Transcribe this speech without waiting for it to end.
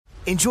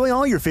Enjoy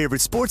all your favorite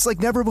sports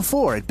like never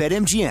before at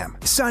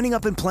BetMGM. Signing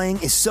up and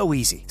playing is so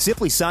easy.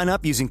 Simply sign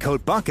up using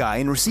code Buckeye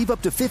and receive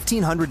up to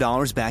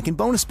 $1,500 back in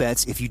bonus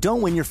bets if you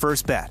don't win your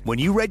first bet. When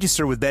you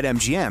register with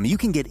BetMGM, you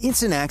can get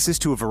instant access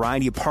to a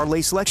variety of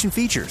parlay selection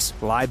features,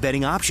 live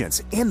betting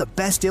options, and the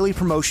best daily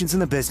promotions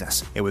in the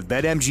business. And with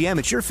BetMGM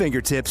at your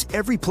fingertips,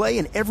 every play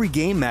and every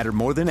game matter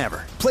more than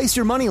ever. Place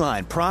your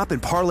moneyline, prop,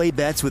 and parlay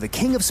bets with the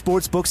king of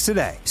sportsbooks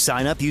today.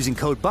 Sign up using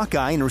code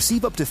Buckeye and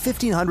receive up to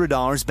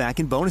 $1,500 back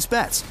in bonus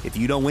bets if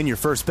you don't win your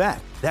first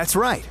bet. That's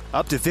right,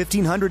 up to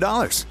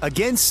 $1,500.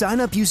 Again, sign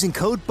up using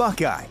code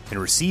Buckeye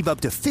and receive up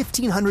to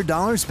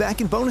 $1,500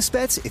 back in bonus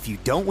bets if you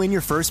don't win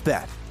your first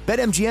bet.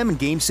 BetMGM and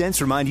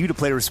GameSense remind you to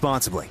play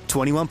responsibly.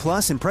 21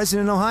 plus and present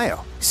in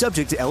Ohio.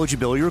 Subject to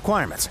eligibility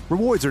requirements.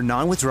 Rewards are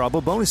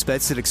non-withdrawable bonus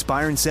bets that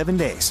expire in 7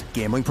 days.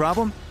 Gambling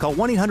problem? Call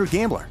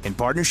 1-800-GAMBLER in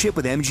partnership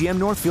with MGM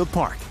Northfield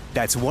Park.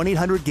 That's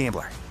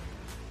 1-800-GAMBLER.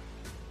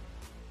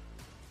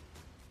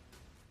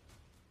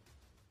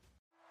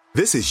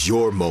 This is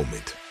your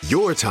moment,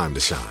 your time to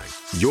shine,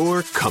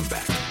 your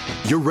comeback.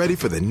 You're ready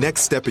for the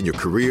next step in your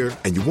career,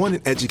 and you want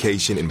an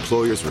education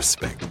employers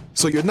respect.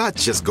 So you're not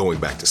just going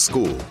back to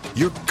school,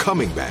 you're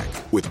coming back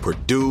with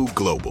Purdue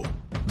Global.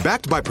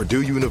 Backed by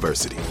Purdue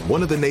University,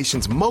 one of the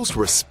nation's most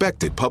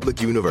respected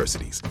public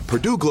universities,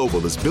 Purdue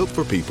Global is built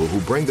for people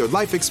who bring their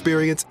life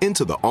experience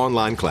into the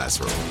online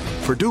classroom.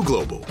 Purdue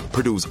Global,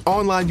 Purdue's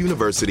online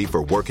university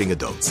for working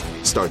adults.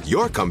 Start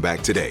your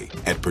comeback today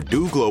at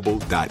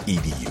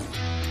purdueglobal.edu.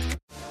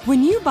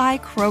 When you buy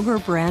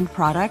Kroger brand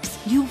products,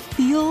 you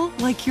feel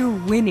like you're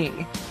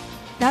winning.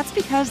 That's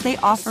because they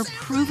offer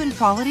proven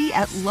quality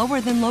at lower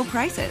than low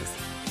prices.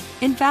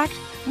 In fact,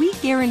 we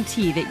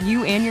guarantee that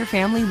you and your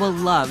family will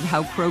love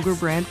how Kroger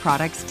brand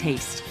products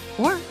taste,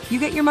 or you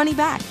get your money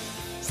back.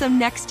 So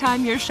next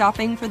time you're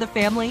shopping for the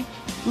family,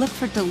 look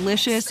for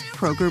delicious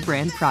Kroger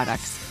brand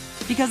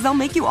products, because they'll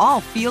make you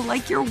all feel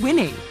like you're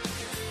winning.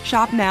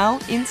 Shop now,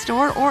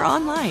 in-store, or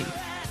online.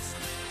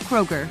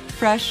 Kroger,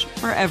 fresh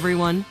for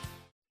everyone.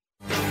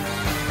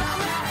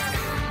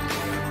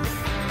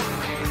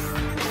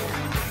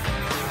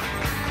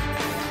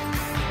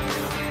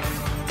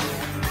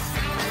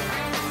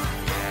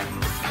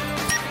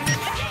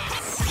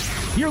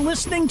 You're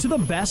listening to the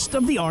best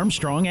of the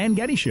Armstrong and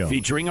Getty Show.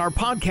 Featuring our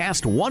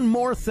podcast, One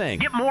More Thing.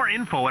 Get more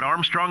info at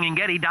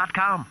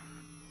armstrongandgetty.com.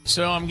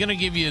 So I'm going to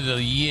give you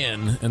the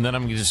yin, and then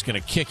I'm just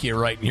going to kick you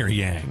right in your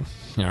yang.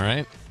 All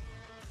right?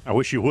 I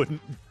wish you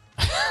wouldn't.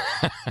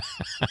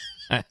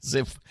 As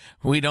if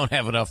we don't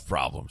have enough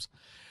problems.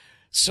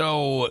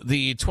 So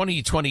the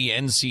 2020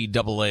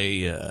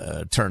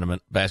 NCAA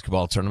tournament,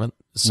 basketball tournament,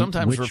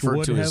 sometimes referred to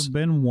as... Which would have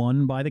been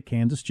won by the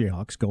Kansas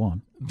Jayhawks. Go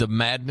on. The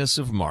Madness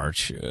of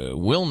March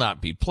will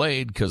not be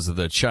played because of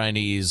the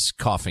Chinese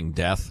coughing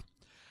death.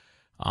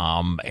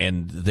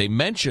 And they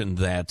mentioned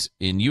that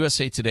in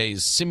USA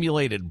Today's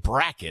simulated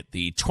bracket,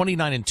 the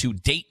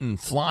 29-2 Dayton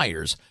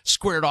Flyers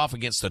squared off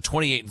against the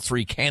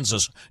 28-3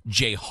 Kansas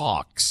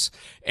Jayhawks.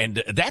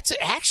 And that's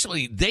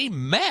actually, they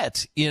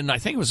met in, I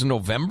think it was in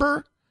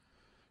November,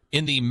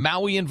 in the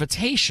Maui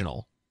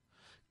Invitational.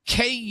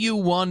 KU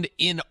won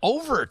in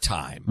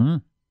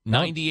overtime,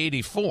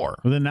 90-84. Well,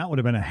 then that would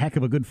have been a heck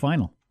of a good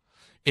final.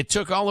 It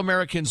took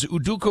All-Americans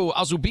Udoka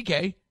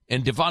Azubuike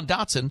and Devon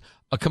Dotson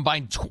a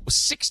combined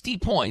 60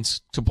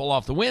 points to pull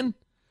off the win.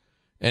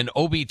 And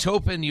Obi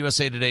Toppin,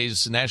 USA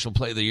Today's National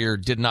Play of the Year,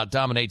 did not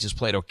dominate, just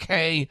played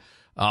okay.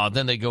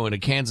 Then they go into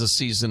Kansas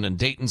season and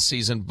Dayton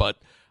season, but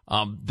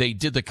they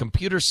did the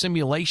computer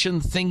simulation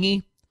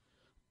thingy.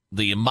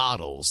 The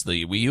models,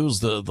 we use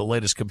the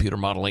latest computer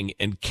modeling,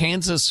 and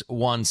Kansas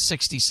won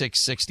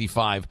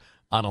 66-65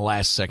 on a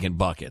last-second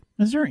bucket.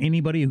 Is there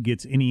anybody who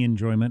gets any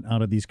enjoyment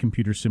out of these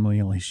computer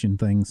simulation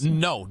things?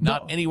 No,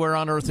 not anywhere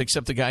on earth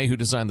except the guy who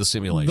designed the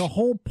simulation. The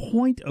whole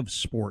point of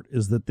sport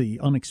is that the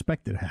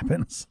unexpected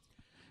happens.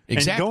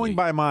 Exactly. And going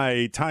by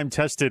my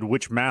time-tested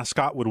which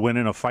mascot would win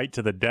in a fight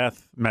to the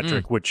death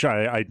metric, which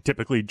I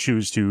typically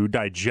choose to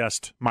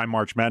digest my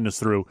March Madness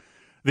through,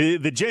 the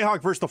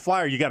Jayhawk versus the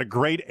Flyer, you got a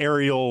great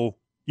aerial,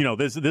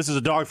 this is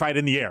a dogfight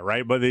in the air,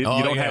 right? But you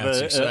don't have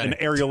an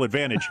aerial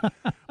advantage.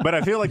 But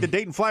I feel like the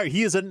Dayton Flyer,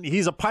 he's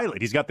a pilot.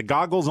 He's got the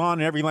goggles on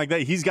and everything like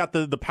that. He's got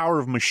the power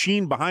of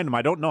machine behind him.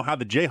 I don't know how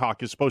the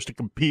Jayhawk is supposed to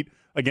compete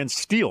against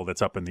steel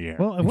that's up in the air.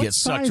 Well,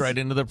 gets sucked right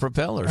into the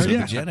propellers of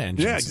the jet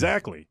engines. Yeah,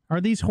 exactly.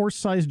 Are these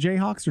horse-sized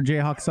Jayhawks or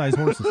Jayhawk-sized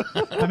horses?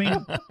 I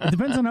mean, it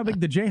depends on how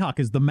big the Jayhawk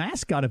is. The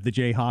mascot of the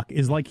Jayhawk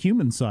is like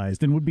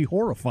human-sized and would be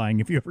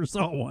horrifying if you ever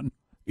saw one.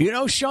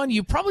 Sean,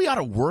 you probably ought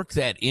to work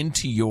that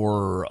into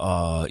your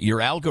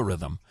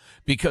algorithm,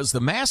 because the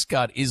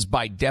mascot is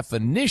by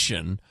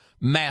definition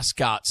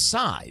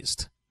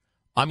mascot-sized.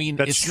 I mean,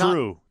 that's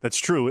true. That's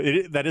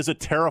true. That is a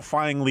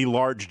terrifyingly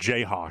large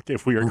Jayhawk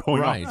if we are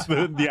going off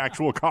the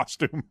actual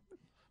costume.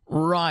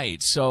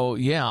 Right. So,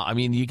 yeah, I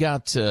mean, you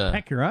got...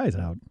 Heck your eyes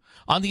out.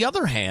 On the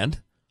other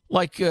hand,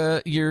 like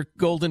your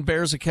Golden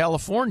Bears of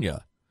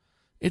California,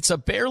 it's a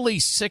barely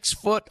 6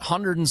 foot,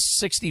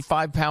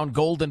 165-pound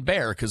golden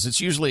bear, because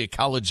it's usually a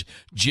college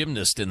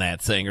gymnast in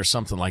that thing or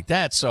something like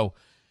that. So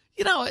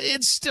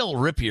it'd still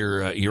rip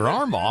your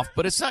arm off,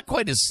 but it's not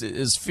quite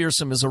as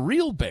fearsome as a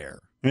real bear.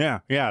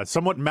 Yeah,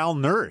 somewhat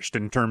malnourished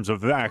in terms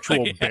of the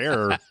actual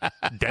bear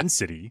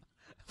density.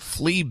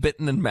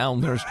 Flea-bitten and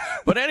malnourished.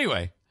 But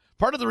anyway,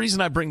 part of the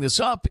reason I bring this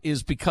up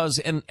is because,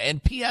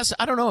 and P.S.,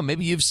 I don't know,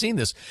 maybe you've seen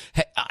this.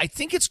 I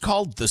think it's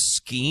called The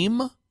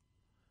Scheme.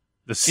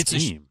 The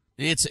Scheme.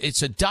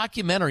 It's a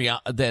documentary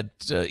that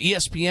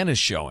ESPN is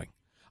showing.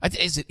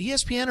 Is it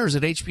ESPN or is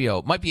it HBO?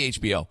 It might be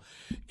HBO.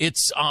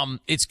 It's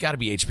got to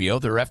be HBO.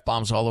 There are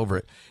F-bombs all over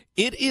it.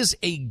 It is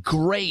a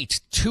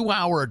great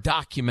 2-hour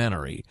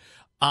documentary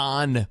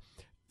on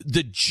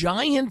the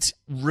giant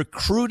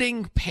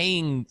recruiting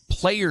paying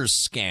players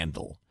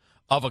scandal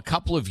of a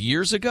couple of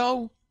years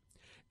ago.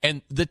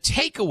 And the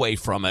takeaway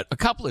from it, a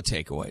couple of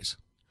takeaways.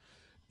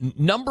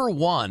 Number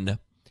one,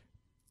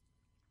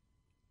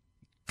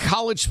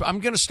 I'm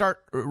going to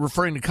start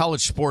referring to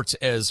college sports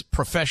as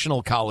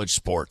professional college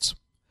sports.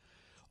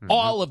 Mm-hmm.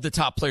 All of the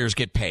top players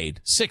get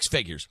paid 6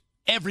 figures.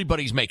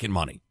 Everybody's making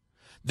money.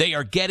 They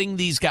are getting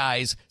these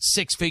guys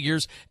 6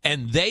 figures,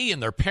 and they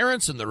and their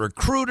parents and the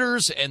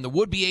recruiters and the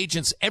would-be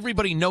agents,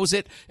 everybody knows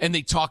it, and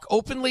they talk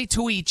openly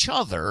to each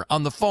other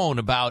on the phone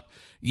about,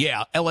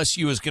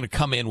 LSU is going to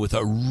come in with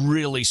a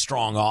really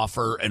strong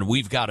offer, and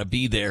we've got to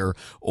be there,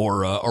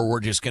 or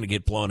we're just going to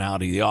get blown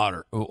out of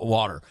the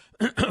water.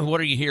 What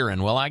are you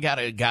hearing? Well, I got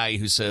a guy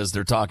who says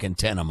they're talking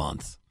 10 a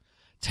month.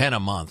 10 a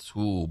month.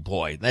 Ooh,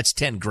 boy, that's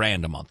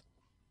 $10,000 a month.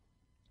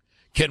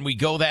 Can we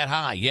go that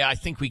high? Yeah, I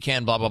think we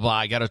can, blah, blah, blah.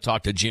 I got to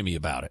talk to Jimmy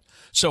about it.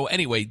 So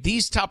anyway,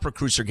 these top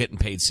recruits are getting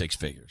paid 6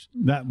 figures.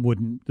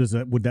 Would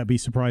that be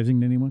surprising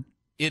to anyone?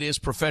 It is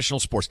professional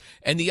sports.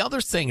 And the other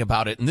thing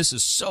about it, and this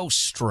is so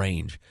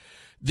strange,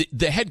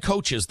 the head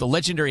coaches, the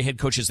legendary head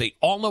coaches, they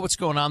all know what's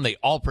going on. They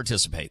all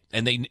participate,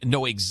 and they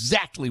know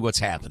exactly what's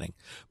happening.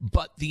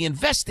 But the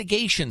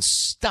investigation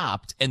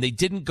stopped, and they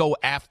didn't go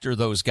after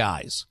those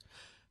guys.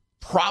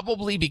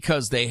 Probably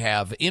because they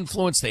have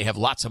influence, they have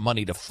lots of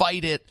money to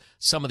fight it.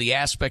 Some of the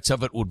aspects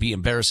of it would be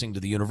embarrassing to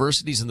the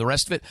universities and the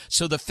rest of it.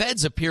 So the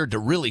feds appeared to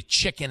really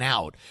chicken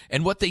out.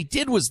 And what they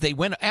did was they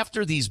went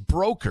after these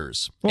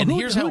brokers. Well,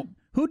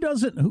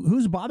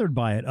 who's bothered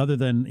by it other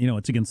than,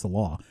 it's against the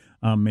law?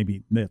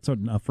 Maybe that's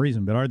enough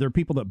reason. But are there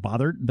people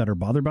that are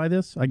bothered by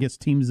this? I guess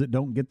teams that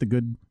don't get the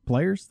good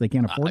players, they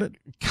can't afford it?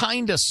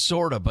 Kind of,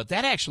 sort of. But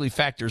that actually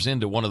factors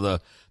into one of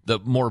the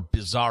more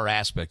bizarre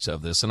aspects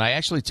of this. And I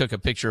actually took a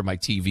picture of my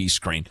TV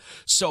screen.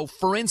 So,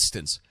 for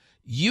instance,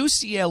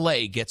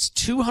 UCLA gets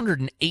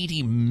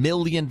 $280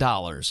 million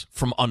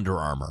from Under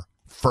Armour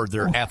for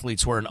their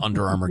athletes wearing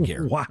Under Armour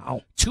gear.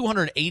 Wow.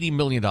 $280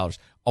 million.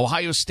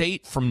 Ohio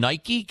State from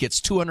Nike gets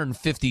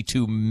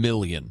 $252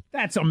 million.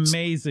 That's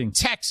amazing.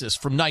 Texas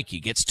from Nike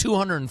gets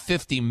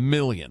 $250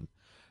 million.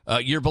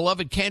 Your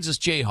beloved Kansas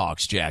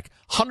Jayhawks, Jack,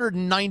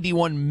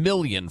 $191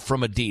 million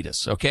from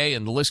Adidas. Okay,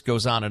 and the list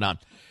goes on and on.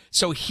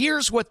 So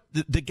here's what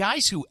the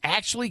guys who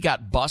actually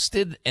got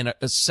busted, and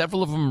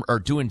several of them are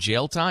doing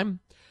jail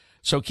time.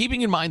 So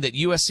keeping in mind that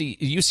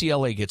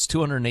UCLA gets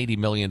 $280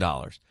 million,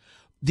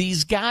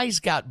 these guys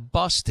got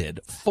busted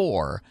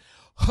for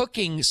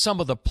hooking some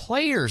of the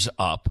players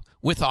up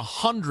with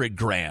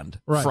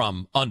 $100,000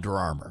 from Under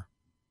Armour.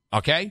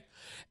 Okay?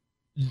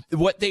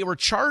 What they were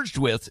charged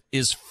with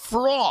is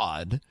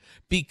fraud,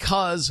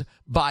 because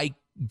by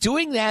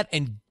doing that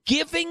and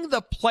giving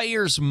the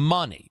players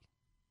money,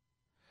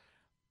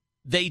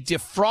 they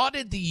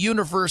defrauded the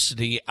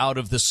university out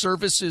of the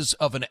services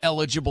of an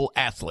eligible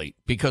athlete,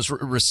 because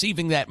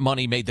receiving that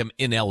money made them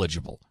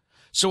ineligible.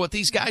 So what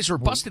these guys were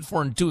busted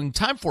for and doing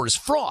time for is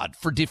fraud,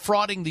 for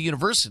defrauding the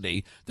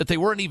university that they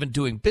weren't even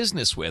doing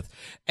business with.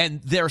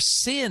 And their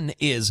sin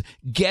is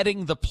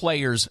getting the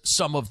players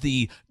some of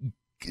the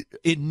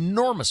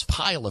enormous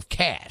pile of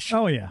cash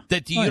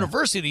that the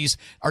universities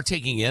are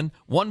taking in.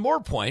 One more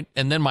point,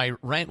 and then my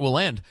rant will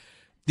end.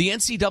 The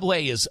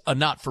NCAA is a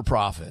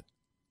not-for-profit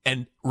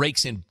and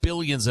rakes in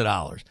billions of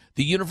dollars.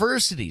 The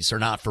universities are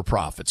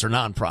not-for-profits or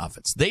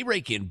nonprofits. They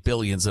rake in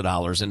billions of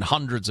dollars and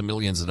hundreds of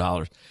millions of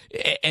dollars.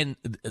 And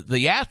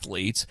the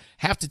athletes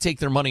have to take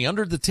their money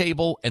under the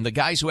table, and the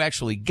guys who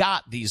actually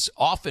got these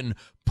often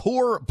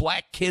poor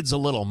black kids a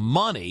little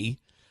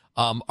money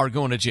are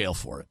going to jail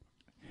for it.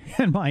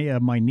 And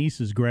my niece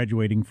is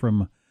graduating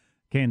from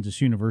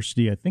Kansas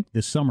University, I think,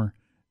 this summer,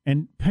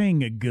 and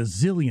paying $1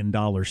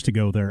 gazillion to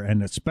go there,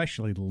 and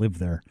especially to live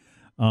there.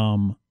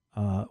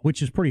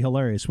 Which is pretty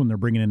hilarious when they're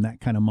bringing in that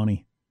kind of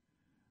money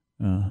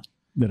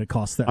that it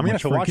costs that much. I'm going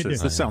to have to watch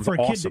this. This sounds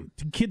awesome.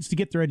 Kids to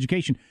get their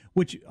education,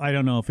 which I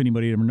don't know if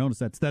anybody ever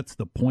noticed. That's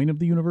the point of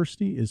the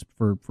university, is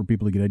for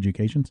people to get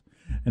educations.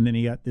 And then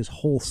you got this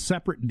whole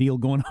separate deal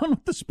going on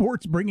with the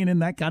sports, bringing in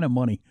that kind of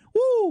money.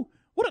 Woo!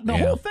 The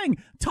whole thing,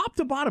 top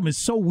to bottom, is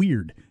so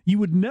weird. You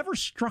would never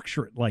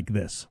structure it like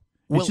this.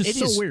 It's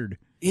just so weird.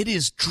 It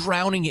is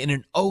drowning in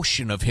an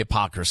ocean of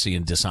hypocrisy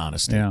and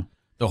dishonesty. Yeah.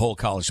 The whole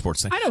college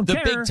sports thing. I don't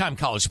care. The big-time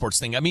college sports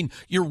thing. I mean,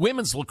 your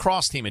women's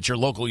lacrosse team at your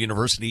local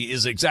university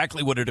is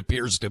exactly what it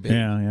appears to be.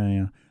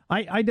 Yeah.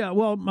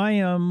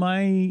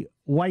 My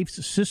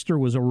wife's sister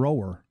was a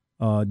rower,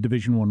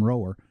 Division I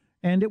rower,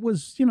 And it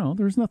was,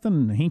 there's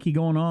nothing hinky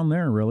going on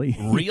there, really.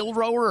 Real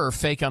rower or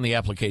fake on the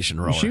application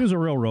rower? She was a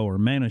real rower.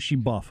 Man, is she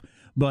buff.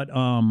 But,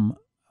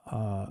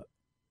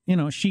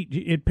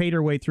 it paid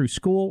her way through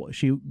school.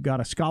 She got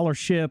a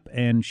scholarship,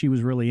 and she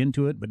was really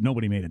into it, but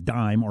nobody made a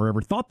dime or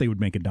ever thought they would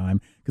make a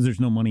dime because there's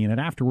no money in it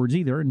afterwards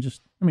either. And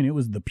it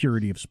was the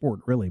purity of sport,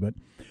 really. But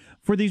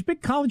for these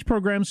big college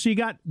programs, so you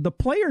got the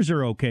players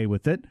are okay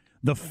with it.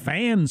 The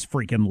fans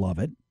freaking love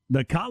it.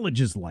 The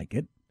colleges like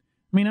it.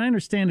 I mean, I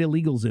understand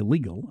illegal's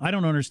illegal. I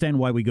don't understand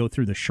why we go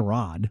through the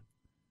charade.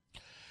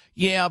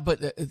 Yeah, but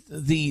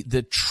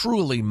the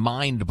truly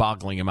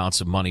mind-boggling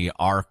amounts of money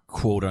are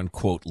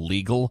quote-unquote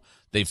legal.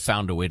 They've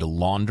found a way to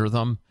launder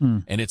them,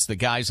 and it's the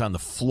guys on the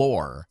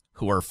floor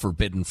who are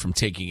forbidden from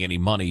taking any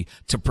money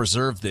to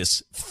preserve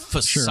this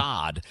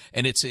facade. Sure.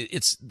 And it's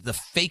the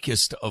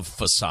fakest of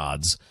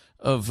facades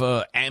of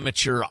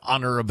amateur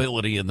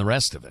honorability and the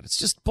rest of it. It's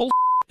just bull.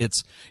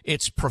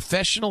 It's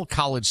professional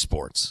college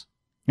sports.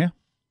 Yeah.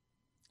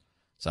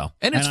 So,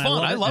 and it's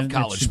fun. I love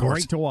college sports.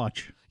 Great to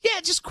watch. Yeah,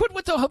 just quit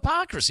with the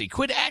hypocrisy.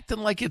 Quit acting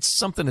like it's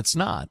something it's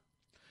not.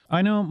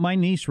 I know my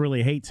niece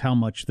really hates how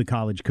much the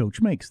college coach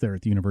makes there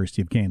at the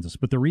University of Kansas,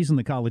 but the reason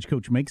the college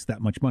coach makes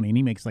that much money, and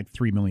he makes like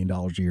 $3 million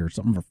a year or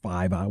something for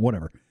 $5,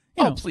 whatever.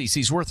 Please,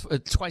 he's worth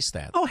twice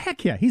that. Oh,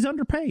 heck yeah, he's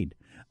underpaid.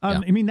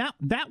 Yeah. I mean,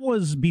 that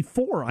was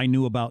before I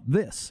knew about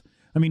this.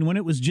 I mean, when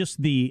it was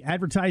just the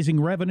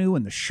advertising revenue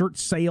and the shirt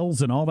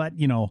sales and all that,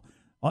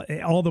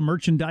 all the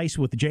merchandise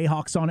with the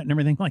Jayhawks on it and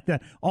everything like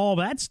that, all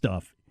that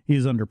stuff,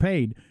 he's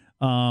underpaid.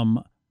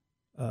 You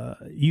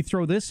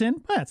throw this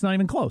in, it's not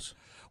even close.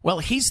 Well,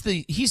 he's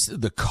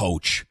the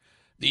coach.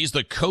 He's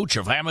the coach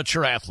of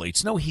amateur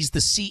athletes. No, he's the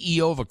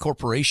CEO of a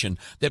corporation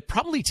that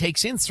probably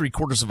takes in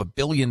 $750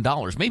 million,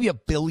 maybe $1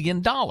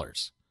 billion.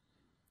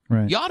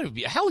 Right. You ought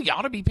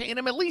to be paying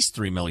him at least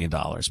 $3 million,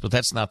 but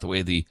that's not the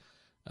way the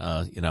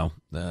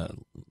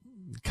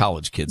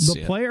college kids see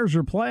it. The players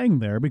are playing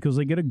there because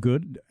they get a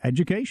good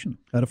education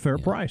at a fair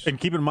price. And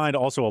keep in mind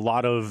also a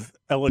lot of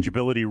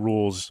eligibility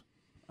rules.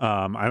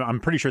 I'm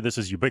pretty sure this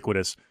is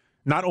ubiquitous.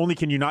 Not only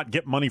can you not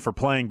get money for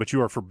playing, but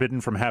you are forbidden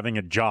from having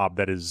a job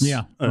that is,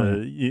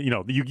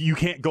 you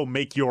can't go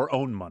make your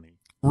own money.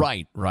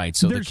 Right.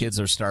 So the kids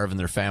are starving,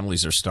 their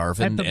families are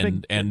starving,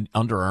 and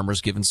Under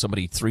Armour's giving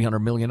somebody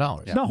 $300 million.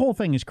 Yeah. The whole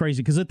thing is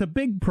crazy because at the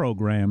big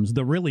programs,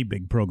 the really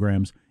big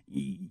programs,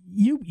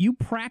 you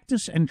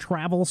practice and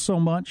travel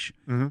so much,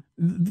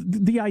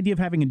 the idea of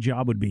having a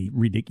job would be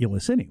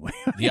ridiculous anyway.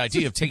 The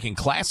idea of taking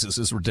classes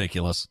is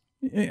ridiculous.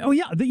 Oh,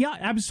 yeah,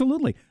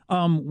 absolutely.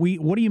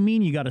 What do you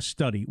mean you got to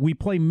study? We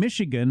play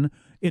Michigan.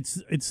 It's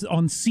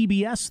on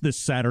CBS this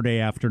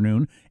Saturday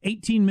afternoon.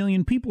 18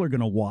 million people are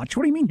going to watch.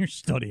 What do you mean you're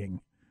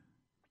studying?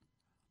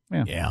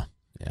 Yeah.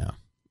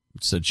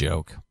 It's a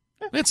joke.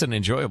 It's an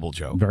enjoyable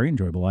joke. Very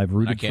enjoyable. I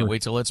can't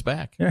wait till it's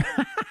back.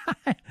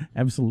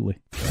 Absolutely.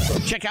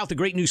 Check out the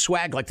great new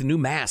swag like the new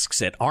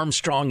masks at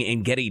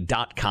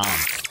ArmstrongandGetty.com.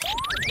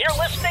 You're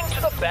listening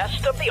to the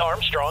best of the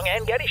Armstrong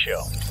and Getty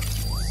Show.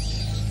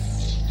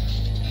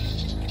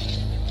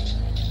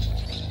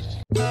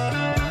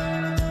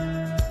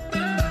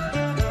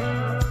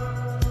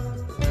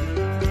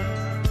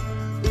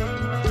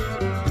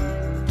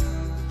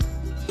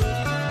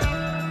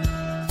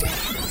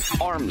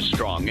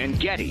 Armstrong and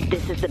Getty.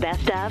 This is the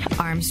best of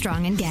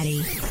Armstrong and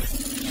Getty.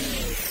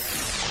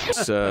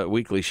 This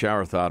weekly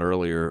shower thought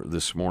earlier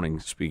this morning,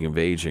 speaking of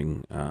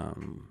aging,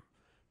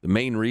 the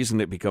main reason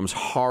it becomes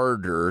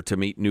harder to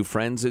meet new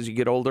friends as you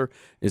get older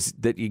is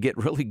that you get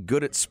really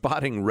good at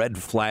spotting red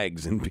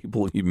flags in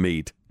people you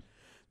meet.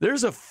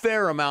 There's a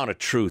fair amount of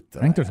truth to that.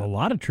 I think there's a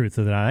lot of truth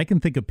to that. I can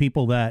think of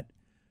people that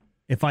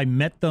if I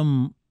met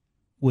them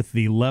with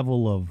the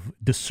level of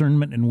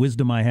discernment and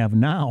wisdom I have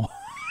now,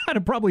 I'd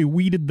have probably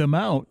weeded them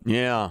out.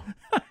 Yeah.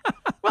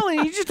 Well,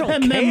 you just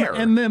don't care.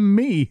 And then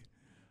me.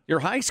 Your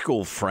high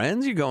school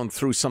friends, you're going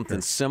through something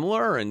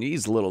similar, and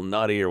he's a little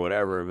nutty or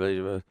whatever.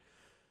 But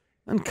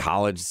in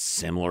college,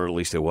 similar, at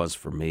least it was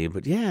for me.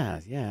 But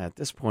yeah, at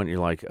this point, you're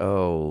like,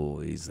 oh,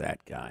 he's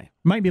that guy.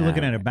 Might be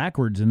looking at it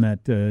backwards in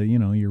that,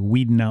 you're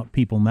weeding out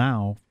people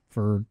now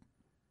for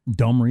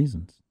dumb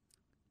reasons.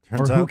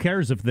 Who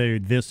cares if they're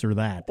this or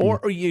that?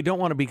 Or you don't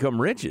want to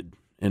become rigid.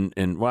 And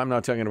I'm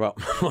not talking about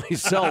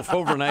myself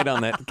overnight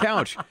on that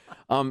couch.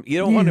 You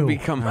don't want to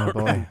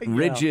become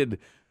rigid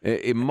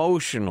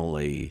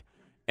emotionally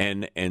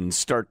and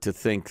start to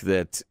think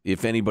that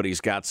if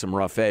anybody's got some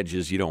rough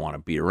edges, you don't want to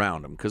be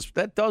around them, because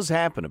that does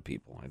happen to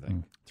people, I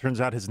think.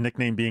 Turns out his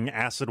nickname being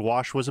Acid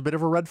Wash was a bit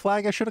of a red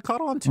flag I should have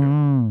caught on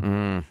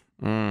to.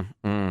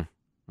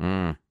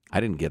 I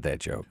didn't get that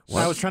joke.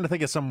 I was trying to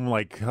think of some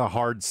like a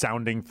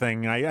hard-sounding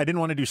thing. I didn't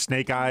want to do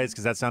Snake Eyes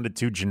because that sounded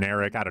too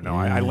generic. I don't know.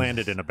 I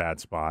landed in a bad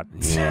spot.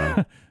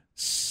 Yeah.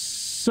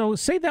 So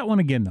say that one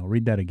again, though.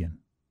 Read that again.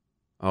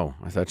 Oh,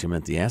 I thought you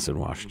meant the acid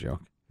wash joke.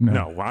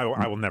 No,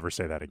 I will never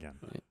say that again.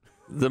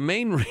 The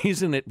main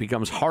reason it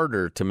becomes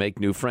harder to make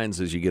new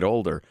friends as you get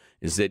older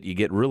is that you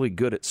get really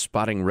good at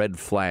spotting red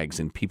flags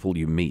in people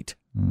you meet.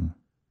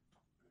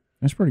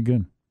 That's pretty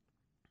good.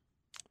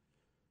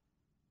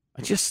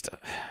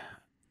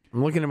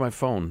 I'm looking at my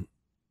phone.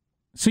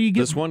 So you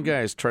get This one guy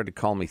has tried to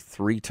call me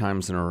 3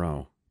 times in a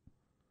row.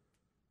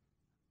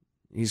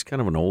 He's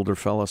kind of an older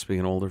fella,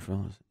 speaking of older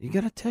fellas. You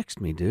got to text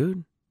me,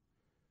 dude.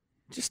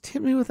 Just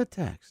hit me with a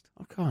text.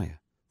 I'll call you.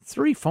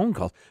 3 phone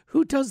calls.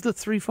 Who does the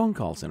 3 phone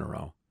calls in a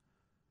row?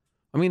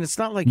 I mean, it's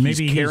not like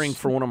Maybe he's caring he's-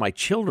 for one of my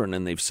children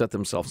and they've set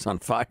themselves on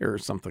fire or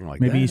something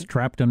like maybe that. he's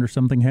trapped under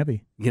something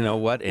heavy. You know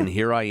what? And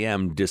here I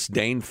am,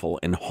 disdainful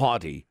and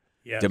haughty,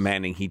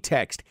 demanding he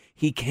text.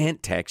 He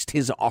can't text.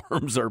 His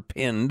arms are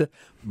pinned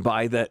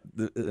by the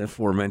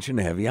aforementioned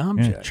heavy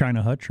object. Yeah,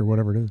 China Hutch or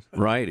whatever it is.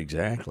 Right,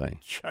 exactly.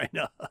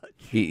 China.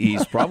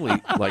 He's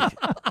probably like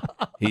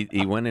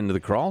he went into the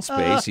crawl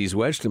space. He's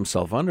wedged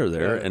himself under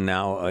there, and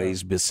now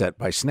he's beset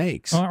by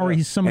snakes. Or he's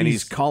and somebody's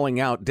he's calling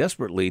out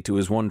desperately to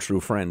his one true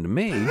friend,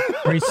 me.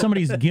 or he's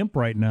somebody's gimp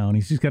right now, and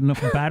he's just got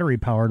enough battery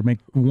power to make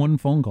one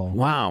phone call.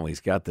 Wow,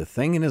 he's got the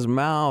thing in his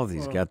mouth.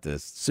 He's got the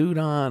suit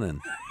on,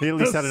 and He at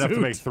least had enough to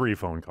make 3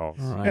 phone calls.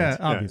 Yeah,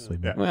 obviously.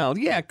 Yeah. well,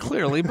 yeah,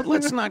 clearly, but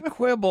let's not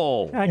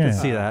quibble. I can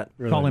see that.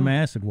 Call him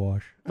acid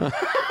wash.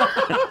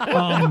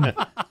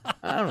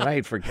 All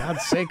right, for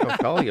God's sake, I'll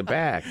call you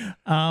back.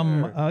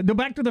 Go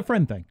back to the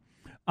friend thing.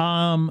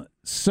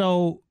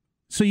 So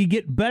you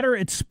get better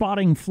at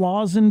spotting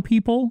flaws in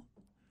people,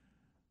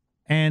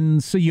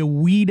 and so you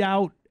weed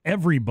out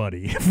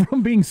everybody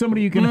from being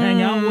somebody you can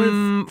hang out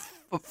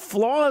with.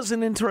 Flaw is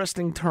an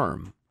interesting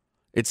term.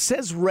 It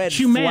says red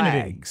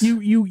Humanity. flags.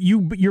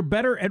 You're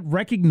better at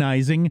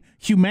recognizing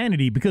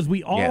humanity because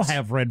we all Yes.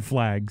 have red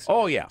flags.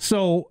 Oh, yeah.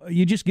 So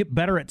you just get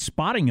better at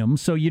spotting them.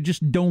 So you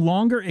just no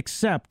longer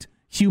accept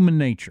human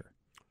nature.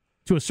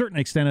 To a certain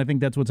extent, I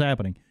think that's what's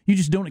happening. You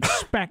just don't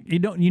expect. You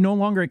no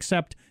longer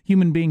accept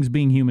human beings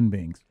being human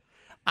beings.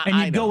 And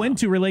you go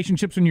into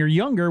relationships when you're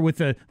younger with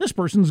this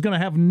person's going to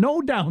have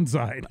no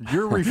downside.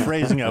 Your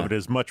rephrasing of it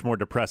is much more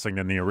depressing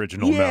than the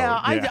original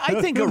note.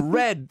 I think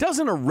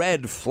doesn't a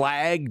red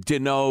flag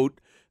denote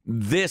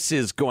this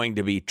is going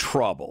to be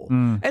trouble,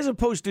 as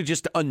opposed to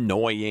just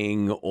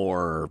annoying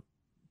or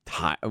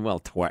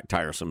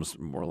tiresome is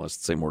more or less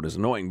the same word as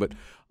annoying, but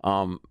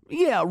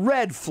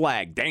red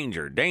flag,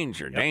 danger.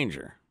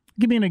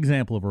 Give me an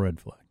example of a red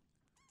flag.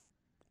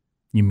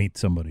 You meet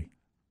somebody.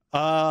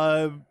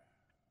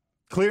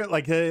 Clear,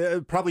 like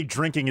probably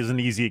drinking is an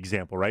easy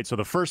example, right? So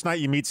the first night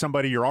you meet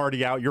somebody, you're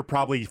already out. You're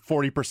probably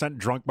 40%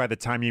 drunk by the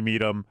time you meet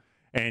them,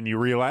 and you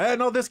realize,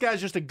 no, this guy's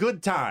just a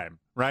good time,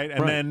 right?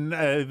 And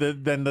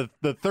then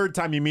the third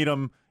time you meet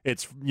him,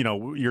 it's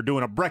you're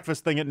doing a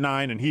breakfast thing at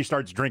 9, and he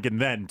starts drinking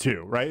then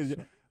too, right?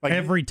 Like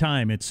Every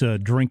time it's a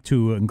drink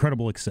to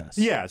incredible excess.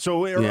 Yeah.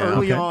 So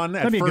early on,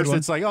 at That'd be a good first, one.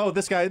 it's like, oh,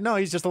 this guy, no,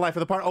 he's just the life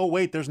of the party. Oh,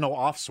 wait, there's no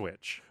off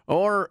switch.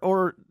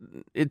 Or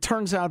it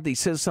turns out he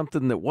says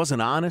something that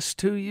wasn't honest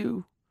to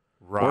you,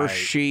 Right. or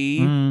she,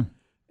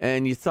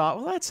 and you thought,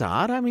 well, that's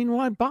odd. I mean,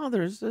 why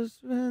bother?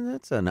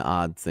 That's an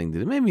odd thing to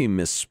do. Maybe you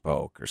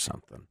misspoke or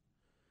something.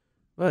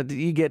 But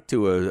you get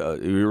to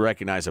you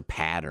recognize a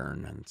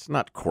pattern, and it's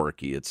not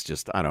quirky. It's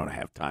just I don't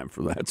have time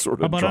for that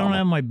sort of But drama. I don't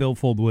have my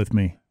billfold with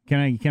me. Can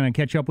I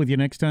catch up with you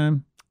next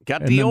time?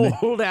 Got And the then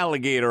old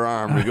alligator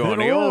arm going,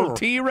 the old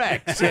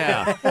T-Rex.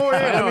 Yeah. Oh, yeah,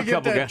 I know let me a get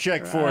couple that guys.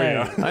 check for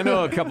you. I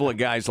know a couple of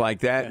guys like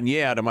that. And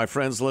yeah, to my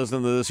friends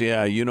listening to this,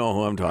 yeah, you know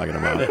who I'm talking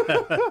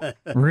about.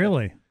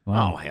 Really? Oh,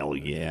 Wow. hell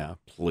yeah.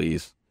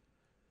 Please.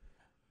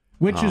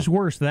 Which is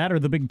worse, that or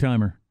the big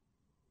timer?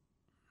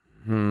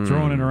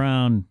 Throwing it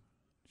around,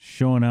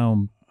 showing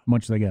how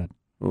much they got.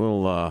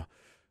 Well,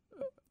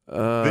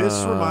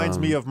 This reminds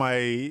me of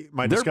my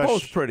they're discussion.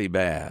 both pretty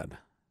bad.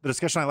 The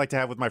discussion I like to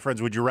have with my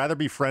friends. Would you rather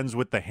be friends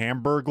with the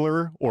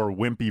Hamburglar or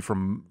Wimpy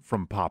from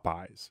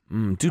Popeyes?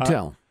 Do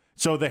tell.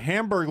 So the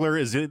Hamburglar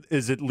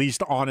is at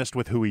least honest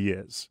with who he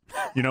is.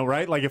 You know,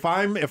 right? Like if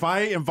I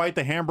invite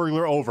the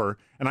Hamburglar over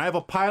and I have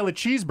a pile of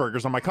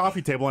cheeseburgers on my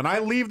coffee table and I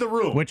leave the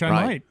room, Which I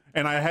Right. might.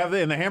 and I have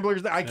and the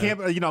hamburgers, I can't,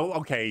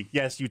 okay,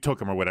 yes, you took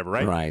them or whatever,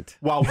 right? Right.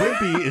 While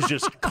Wimpy is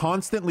just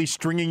constantly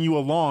stringing you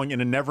along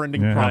in a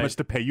never-ending Yeah. promise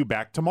to pay you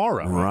back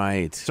tomorrow.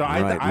 Right. So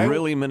I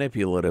really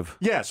manipulative.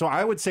 Yeah, so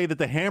I would say that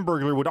the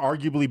Hamburglar would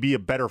arguably be a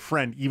better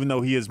friend, even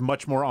though he is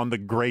much more on the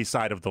gray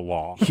side of the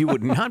law. He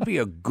would not be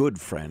a good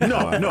friend.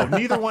 No,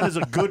 neither one is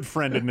a good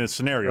friend in this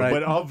scenario. Right.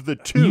 But of the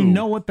two, You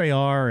know what they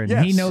are, and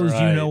he Yes. knows you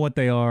Right. know what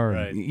they are.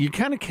 Right. You're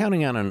kind of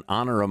counting on an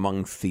honor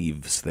among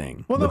thieves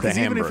thing. well, no, with the because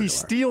even if he Hamburglar.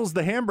 steals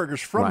the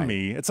hamburgers from Right.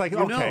 me, it's like, You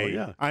know, okay,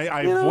 yeah.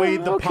 I You know,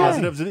 weighed the okay.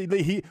 positives.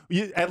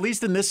 At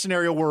least in this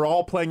scenario, we're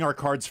all playing our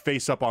cards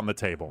face up on the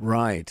table.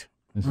 Right.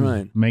 This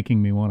Right. is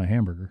making me want a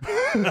hamburger.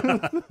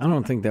 I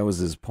don't think that was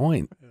his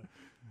point.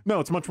 No,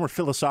 it's much more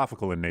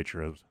philosophical in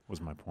nature, was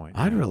my point.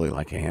 I'd really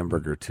like a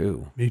hamburger,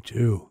 too. Me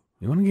too.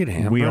 You want to get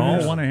hamburgers? We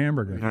all want a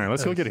hamburger. All right,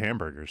 let's go get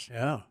hamburgers.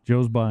 Yeah.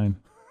 Joe's buying.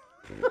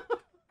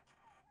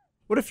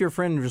 What if your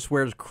friend just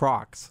wears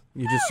Crocs?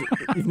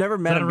 You've never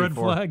met Is that him a red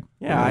before. flag?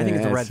 Yeah, I think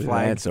it's a red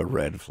flag. That's a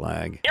red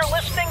flag. You're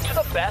listening to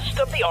the best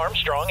of the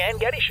Armstrong and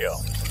Getty Show.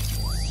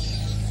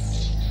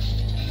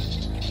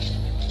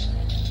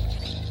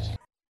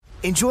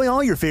 Enjoy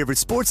all your favorite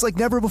sports like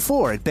never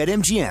before at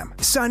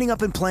BetMGM. Signing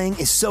up and playing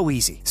is so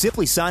easy.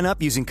 Simply sign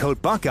up using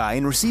code Buckeye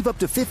and receive up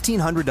to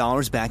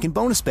 $1,500 back in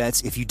bonus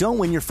bets if you don't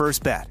win your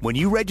first bet. When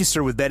you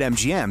register with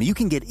BetMGM, you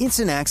can get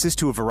instant access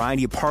to a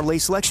variety of parlay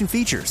selection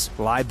features,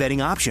 live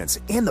betting options,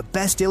 and the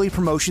best daily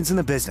promotions in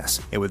the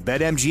business. And with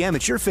BetMGM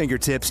at your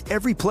fingertips,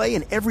 every play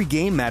and every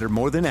game matter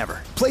more than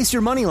ever. Place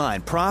your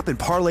moneyline, prop, and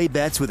parlay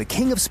bets with the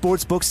king of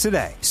sportsbooks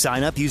today.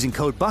 Sign up using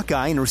code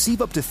Buckeye and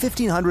receive up to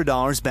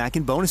 $1,500 back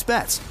in bonus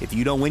bets if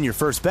you don't win your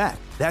first bet.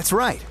 That's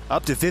right,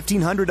 up to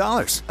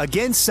 $1,500.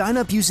 Again, sign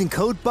up using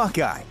code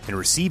Buckeye and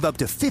receive up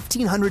to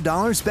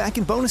 $1,500 back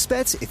in bonus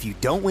bets if you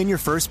don't win your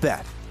first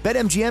bet.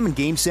 BetMGM and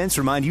GameSense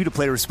remind you to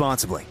play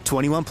responsibly.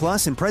 21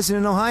 plus and present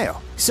in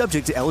Ohio.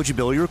 Subject to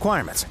eligibility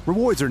requirements.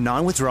 Rewards are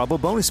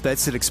non-withdrawable bonus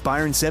bets that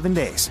expire in 7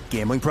 days.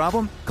 Gambling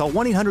problem? Call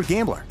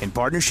 1-800-GAMBLER in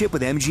partnership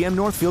with MGM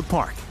Northfield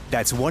Park.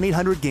 That's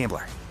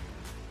 1-800-GAMBLER.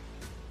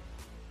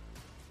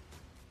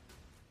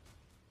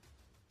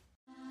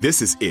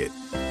 This is it.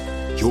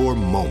 Your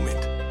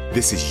moment.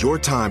 This is your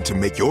time to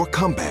make your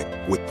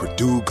comeback with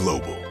Purdue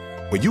Global.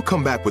 When you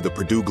come back with a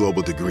Purdue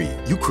Global degree,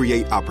 you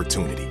create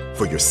opportunity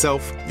for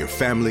yourself, your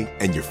family,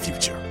 and your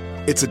future.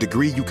 It's a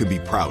degree you can be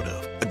proud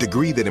of, a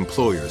degree that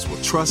employers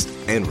will trust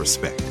and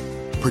respect.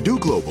 Purdue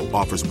Global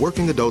offers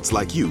working adults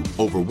like you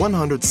over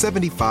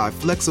 175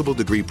 flexible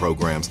degree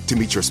programs to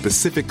meet your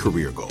specific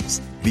career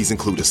goals. These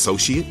include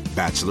associate,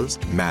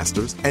 bachelor's,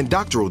 master's, and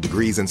doctoral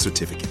degrees and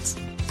certificates.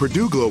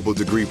 Purdue Global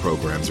degree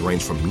programs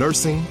range from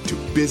nursing to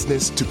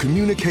business to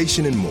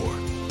communication and more.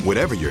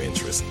 Whatever your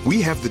interest,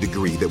 we have the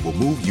degree that will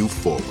move you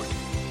forward.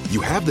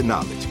 You have the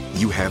knowledge,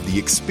 you have the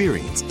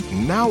experience.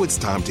 Now it's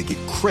time to get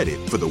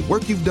credit for the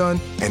work you've done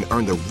and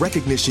earn the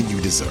recognition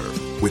you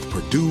deserve with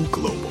Purdue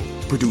Global,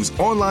 Purdue's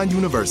online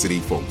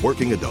university for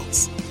working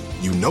adults.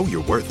 You know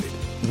you're worth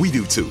it. We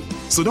do too.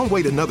 So don't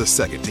wait another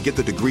second to get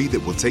the degree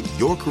that will take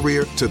your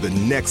career to the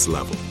next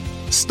level.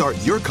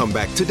 Start your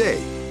comeback today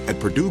at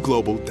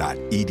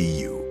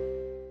purdueglobal.edu.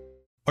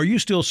 Are you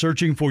still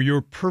searching for your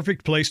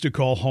perfect place to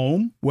call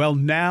home? Well,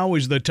 now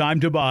is the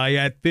time to buy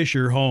at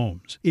Fisher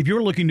Homes. If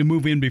you're looking to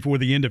move in before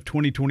the end of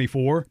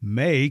 2024,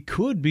 May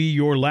could be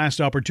your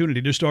last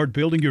opportunity to start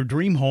building your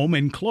dream home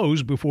and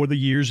close before the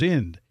year's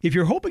end. If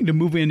you're hoping to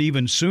move in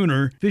even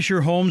sooner,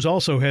 Fisher Homes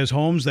also has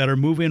homes that are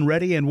move-in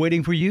ready and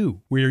waiting for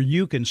you, where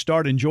you can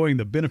start enjoying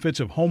the benefits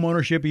of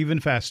homeownership even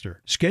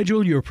faster.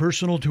 Schedule your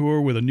personal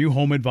tour with a new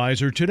home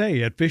advisor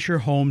today at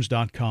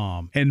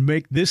FisherHomes.com and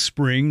make this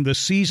spring the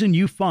season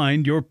you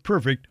find your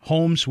perfect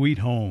home sweet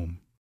home.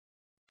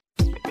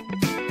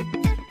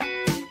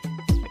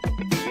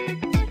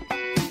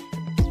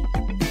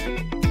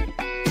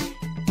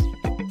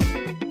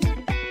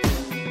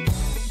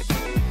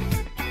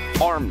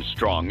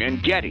 Armstrong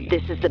and Getty.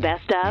 This is the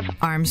best of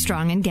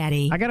Armstrong and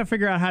Getty. I got to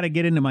figure out how to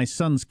get into my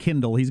son's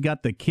Kindle. He's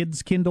got the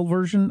kids' Kindle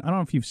version. I don't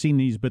know if you've seen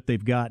these, but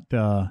they've got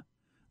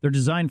they're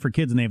designed for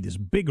kids, and they have this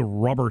big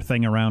rubber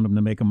thing around them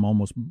to make them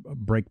almost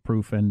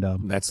break-proof. And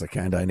that's the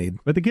kind I need.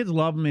 But the kids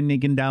love them, and they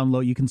can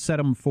download. You can set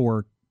them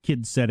for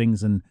kids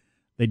settings, and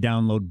they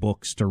download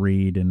books to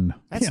read. And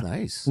that's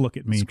nice. Look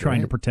at me that's trying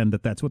great. to pretend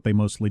that that's what they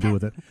mostly do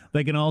with it.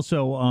 They can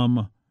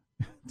also.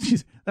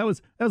 Geez, that was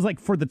like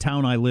for the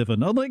town I live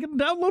in. Oh, they can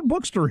download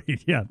books to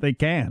read. Yeah, they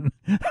can.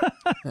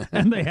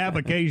 And they have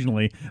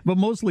occasionally, but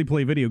mostly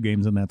play video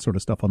games and that sort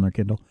of stuff on their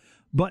Kindle.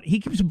 But he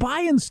keeps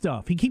buying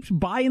stuff. He keeps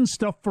buying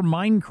stuff for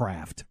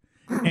Minecraft.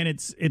 And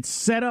it's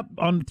set up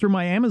through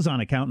my Amazon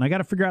account, and I got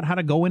to figure out how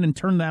to go in and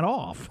turn that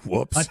off.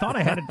 Whoops. I thought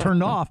I had it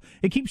turned off.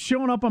 It keeps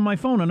showing up on my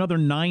phone, another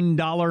 $9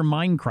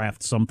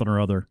 Minecraft something or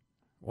other.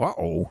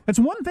 Uh-oh. That's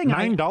one thing.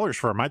 $9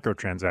 for a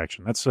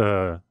microtransaction.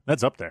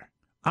 That's up there.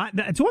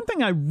 It's one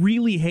thing I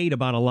really hate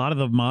about a lot of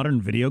the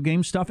modern video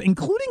game stuff,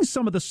 including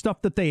some of the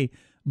stuff that they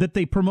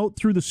promote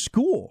through the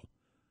school.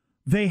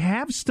 They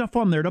have stuff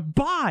on there to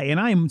buy, and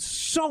I am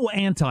so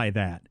anti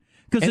that.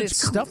 And it's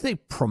stuff they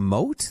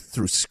promote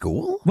through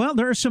school? Well,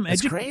 there are some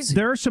crazy.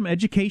 There are some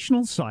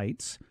educational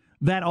sites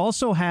that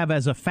also have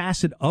as a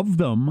facet of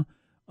them,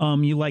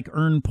 you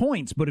earn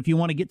points, but if you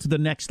want to get to the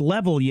next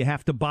level, you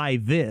have to buy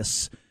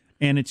this.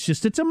 And it's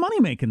a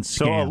money-making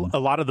scam. So a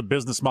lot of the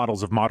business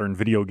models of modern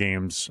video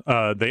games,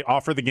 they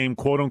offer the game,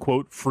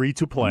 quote-unquote, free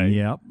to play.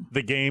 Yep.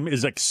 The game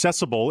is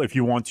accessible if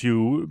you want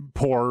to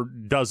pour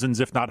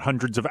dozens, if not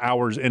hundreds of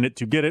hours in it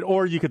to get it,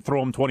 or you could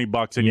throw them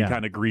 $20 and you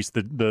kind of grease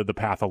the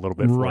path a little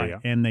bit for you.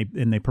 And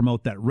they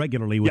promote that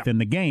regularly within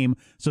the game,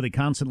 so they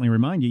constantly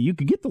remind you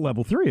could get to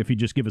level 3 if you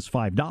just give us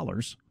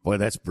 $5. Boy,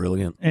 that's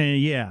brilliant.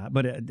 Yeah,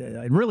 but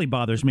it really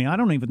bothers me. I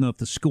don't even know if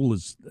the school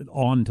is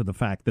on to the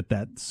fact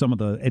that some of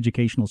the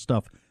educational stuff,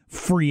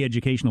 free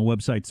educational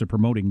websites they're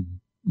promoting,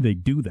 they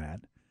do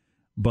that.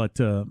 But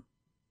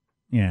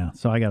yeah,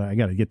 so I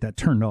gotta get that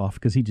turned off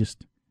because he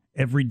just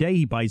every day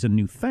he buys a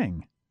new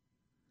thing.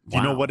 Do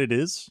you know what it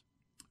is?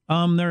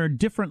 There are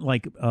different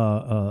like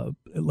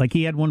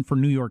he had one for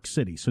New York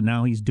City, so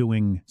now he's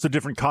doing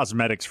different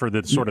cosmetics for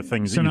the sort of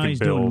things that you can build.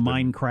 So now he's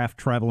doing Minecraft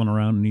traveling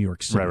around New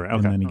York City, right, okay,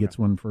 and then he gets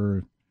one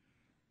for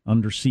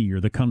undersea or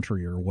the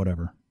country or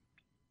whatever.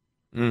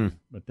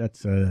 But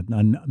that's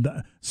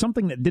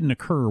something that didn't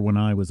occur when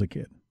I was a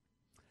kid.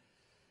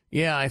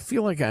 Yeah, I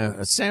feel like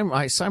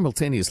I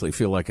simultaneously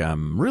feel like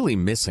I'm really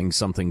missing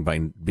something by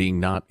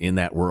being not in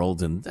that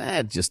world, and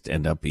that just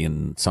end up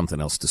being something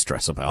else to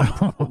stress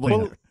about.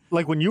 Well,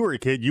 like when you were a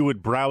kid, you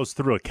would browse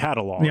through a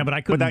catalog. Yeah, but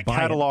I couldn't But that buy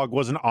catalog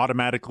wasn't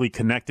automatically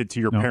connected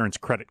to your parents'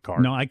 credit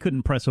card. No, I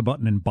couldn't press a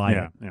button and buy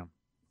it. Yeah.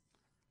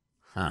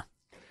 Huh.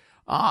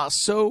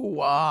 Gosh,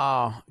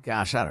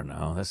 I don't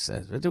know.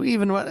 Do we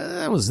even?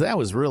 That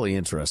was really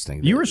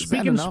interesting. You were Is that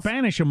speaking enough?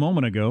 Spanish a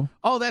moment ago.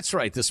 Oh, that's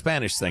right, the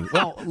Spanish thing.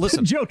 Well,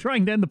 listen, Joe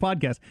trying to end the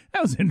podcast.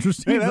 That was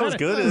interesting. Hey, that was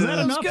good. Is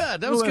that was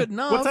good. That was good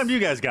enough. What time do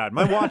you guys got?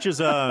 My watch is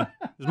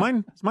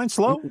mine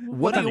slow?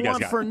 What do you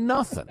want for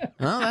nothing?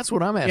 Well, that's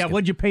what I'm asking. Yeah,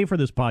 what'd you pay for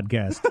this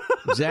podcast?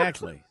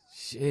 Exactly.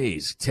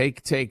 Jeez,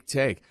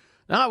 take.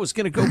 Now, I was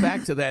going to go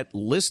back to that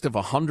list of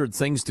 100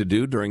 things to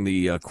do during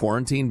the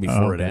quarantine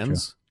before it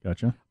ends.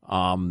 Gotcha.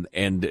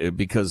 And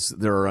because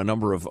there are a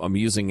number of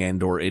amusing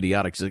and or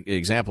idiotic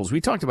examples.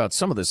 We talked about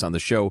some of this on the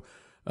show.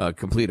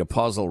 Complete a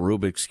puzzle,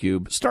 Rubik's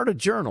Cube, start a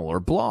journal or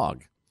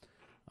blog,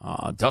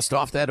 dust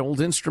off that old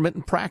instrument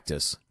and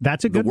practice.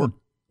 That's a good one.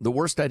 The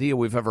worst idea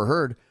we've ever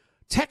heard.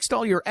 Text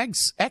all your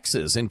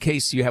exes in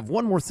case you have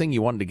one more thing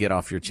you wanted to get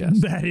off your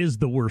chest. That is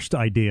the worst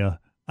idea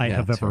I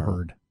have ever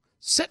heard.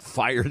 Set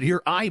fire to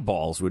your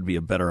eyeballs would be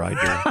a better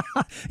idea.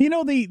 You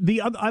know,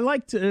 I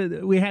liked,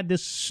 we had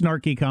this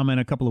snarky comment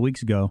a couple of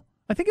weeks ago.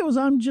 I think it was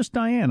on Just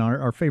Diane,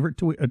 our favorite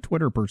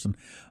Twitter person.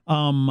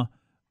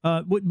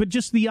 But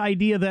just the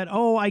idea that,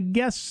 I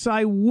guess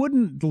I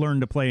wouldn't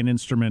learn to play an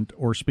instrument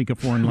or speak a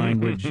foreign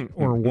language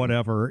or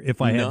whatever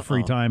if I had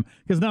free time.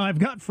 Because now I've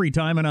got free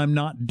time and I'm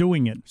not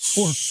doing it.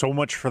 So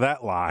much for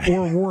that lie.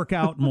 Or work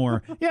out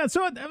more. Yeah,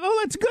 so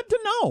it's good to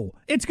know.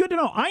 It's good to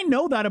know. I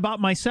know that about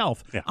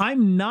myself. Yeah.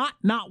 I'm not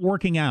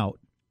working out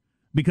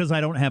because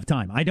I don't have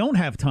time. I don't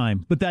have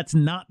time, but that's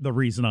not the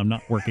reason I'm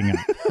not working out.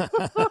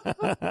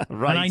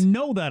 Right. And I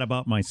know that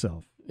about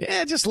myself.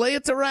 Yeah, just lay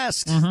it to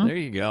rest. Mm-hmm. There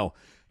you go.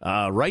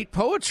 Write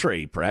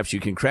poetry. Perhaps you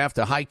can craft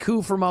a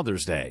haiku for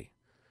Mother's Day.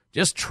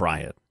 Just try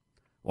it.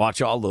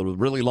 Watch all the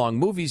really long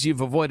movies you've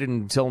avoided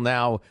until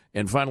now,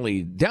 and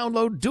finally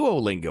download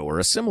Duolingo or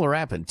a similar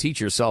app and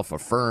teach yourself a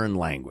foreign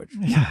language.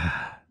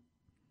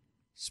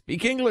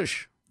 Speak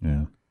English.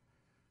 Yeah.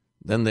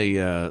 Then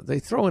they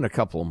throw in a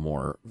couple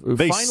more.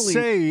 They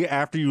say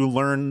after you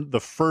learn the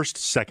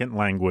second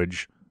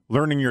language,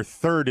 learning your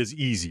third is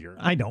easier.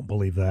 I don't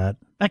believe that.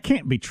 That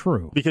can't be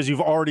true. Because you've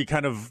already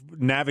kind of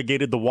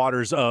navigated the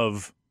waters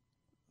of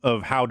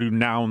how do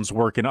nouns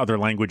work in other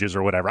languages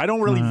or whatever. I don't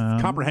really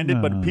comprehend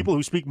it, but people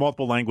who speak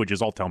multiple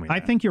languages all tell me that.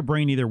 I think your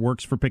brain either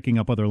works for picking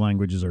up other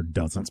languages or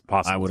doesn't. It's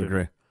possible.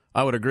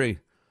 I would agree.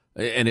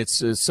 And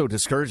it's so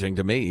discouraging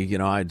to me. You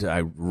know,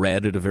 I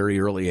read at a very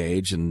early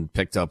age and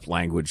picked up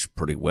language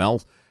pretty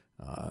well.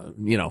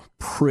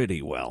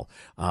 Pretty well.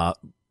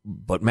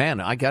 But man,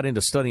 I got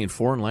into studying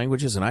foreign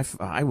languages, and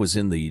I was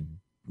in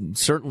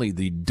certainly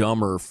the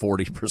dumber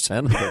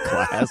 40% of the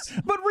class.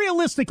 But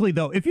realistically,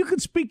 though, if you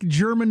could speak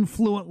German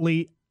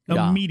fluently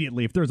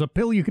immediately, if there's a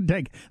pill you could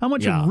take, how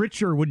much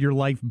richer would your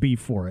life be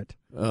for it?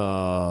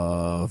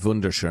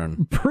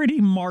 Wunderschön.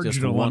 Pretty marginal.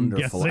 Just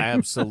wonderful. I'm guessing.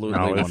 Absolutely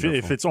no, wonderful.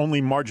 If it's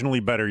only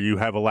marginally better, you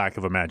have a lack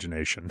of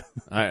imagination.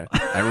 I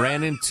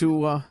ran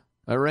into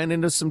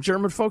some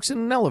German folks in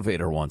an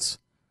elevator once.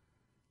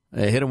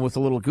 I hit him with a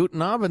little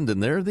Guten Abend,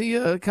 and there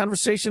the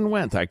conversation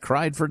went. I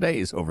cried for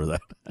days over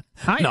that.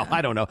 No,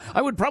 I don't know.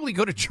 I would probably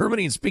go to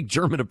Germany and speak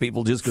German to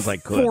people just because I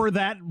could. For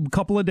that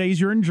couple of days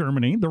you're in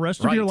Germany, the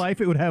rest of your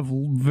life, it would have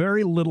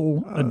very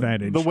little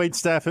advantage. The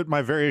waitstaff at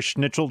my various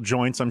schnitzel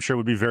joints, I'm sure,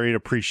 would be very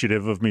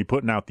appreciative of me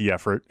putting out the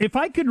effort. If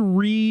I could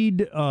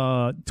read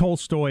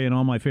Tolstoy and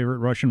all my favorite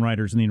Russian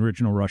writers in the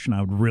original Russian,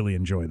 I would really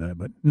enjoy that,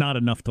 but not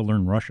enough to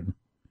learn Russian.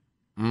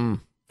 My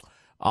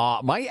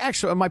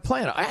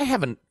plan,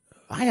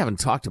 I haven't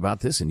talked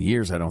about this in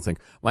years, I don't think.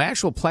 My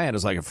actual plan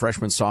as like a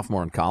freshman,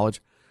 sophomore in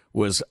college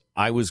was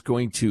I was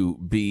going to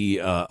be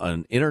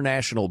an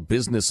international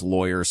business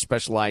lawyer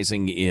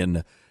specializing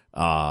in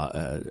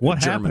what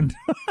German. happened?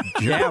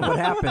 Yeah, what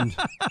happened?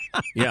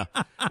 Yeah.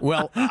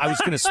 Well, I was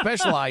going to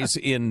specialize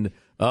in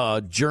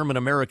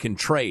German-American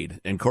trade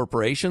and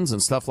corporations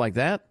and stuff like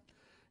that.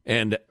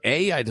 And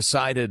I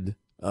decided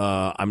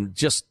I'm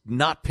just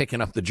not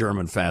picking up the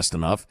German fast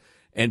enough.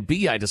 And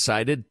B, I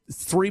decided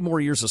 3 more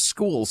years of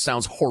school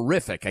sounds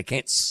horrific. I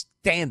can't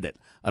stand it.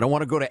 I don't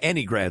want to go to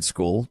any grad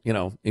school,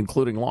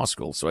 including law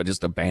school. So I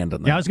just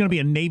abandoned that. Yeah, I was going to be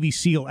a Navy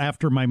SEAL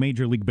after my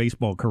Major League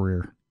Baseball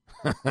career.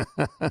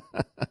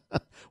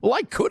 Well,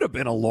 I could have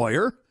been a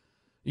lawyer.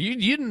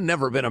 You'd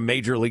never been a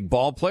Major League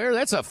ball player.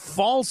 That's a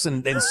false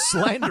and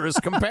slanderous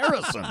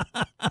comparison.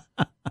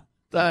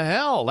 The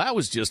hell? That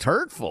was just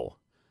hurtful.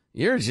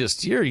 You're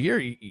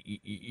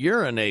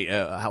in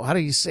a, how do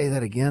you say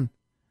that again?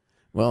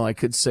 Well, I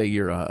could say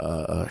you're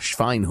a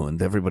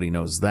Schweinhund. Everybody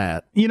knows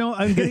that.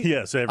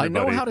 Yes, everybody. I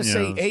know how to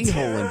say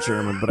a-hole in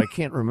German, but I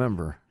can't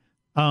remember.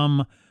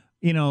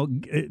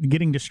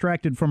 Getting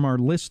distracted from our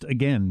list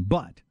again,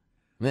 but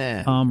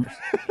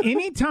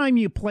Anytime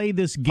you play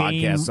this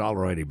game, Podcast's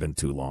already been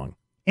too long.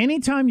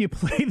 Anytime you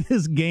play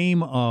this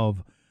game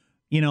of,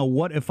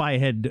 what if I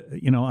had,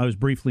 I was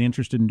briefly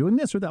interested in doing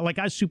this or that. Like,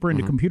 I was super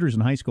into computers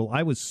in high school.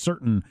 I was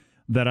certain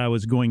that I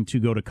was going to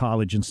go to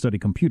college and study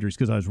computers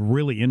because I was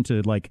really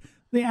into, like,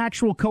 the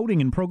actual coding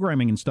and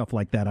programming and stuff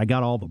like that. I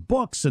got all the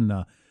books and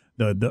the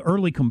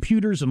early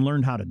computers and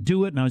learned how to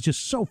do it, and I was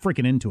just so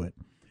freaking into it.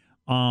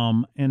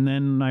 And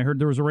then I heard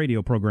there was a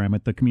radio program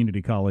at the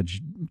community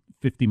college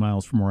 50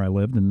 miles from where I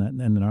lived, and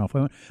then off I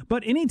went.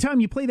 But anytime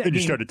you play that game...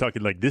 you started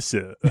talking like this.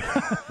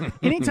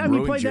 Anytime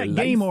you play that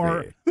game,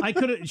 or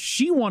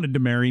she wanted to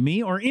marry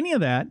me, or any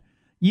of that,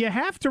 you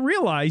have to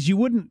realize you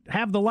wouldn't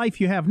have the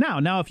life you have now.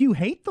 Now, if you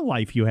hate the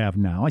life you have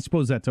now, I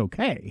suppose that's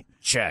okay.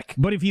 Check.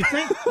 But if you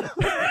think...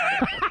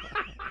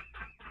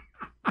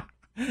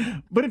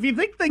 But if you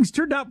think things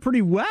turned out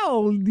pretty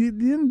well,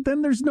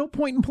 then there's no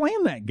point in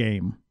playing that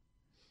game.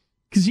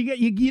 Because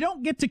you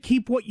don't get to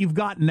keep what you've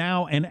got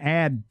now and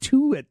add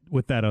to it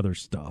with that other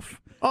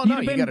stuff. Oh, no,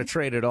 you got to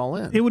trade it all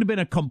in. It would have been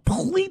a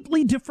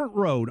completely different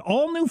road.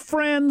 All new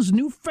friends,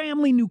 new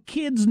family, new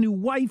kids, new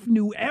wife,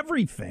 new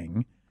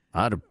everything.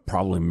 I'd have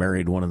probably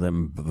married one of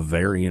them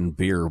Bavarian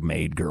beer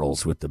maid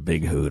girls with the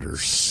big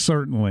hooters.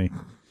 Certainly.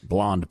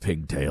 Blonde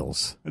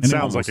pigtails. It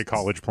sounds like a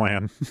college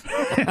plan.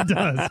 It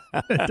does.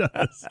 It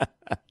does.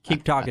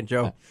 Keep talking,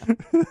 Joe.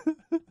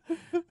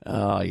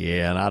 Oh,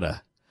 yeah, and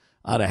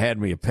I'd have had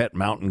me a pet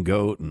mountain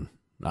goat, and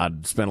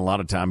I'd spent a lot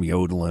of time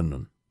yodeling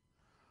and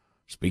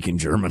speaking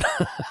German.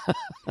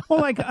 Well,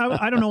 like,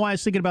 I don't know why I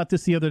was thinking about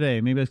this the other day.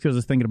 Maybe it's because I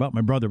was thinking about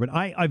my brother, but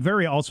I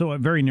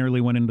very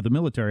nearly went into the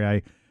military.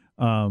 I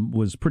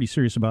was pretty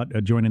serious about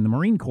joining the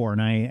Marine Corps,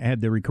 and I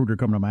had the recruiter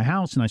come to my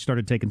house, and I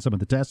started taking some of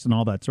the tests and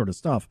all that sort of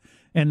stuff.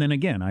 And then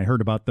again, I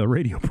heard about the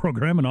radio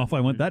program, and off I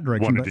went that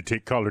direction. Wanted to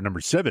take caller number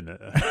 7.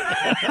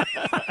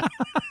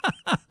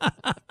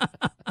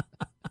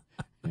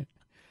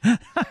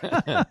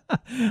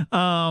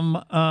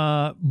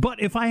 But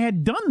if I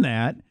had done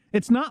that,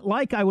 it's not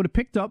like I would have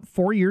picked up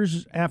 4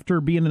 years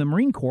after being in the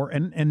Marine Corps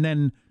and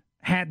then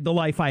had the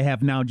life I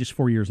have now just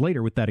 4 years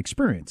later with that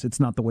experience. It's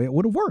not the way it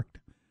would have worked.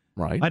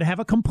 Right. I'd have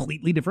a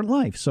completely different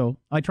life. So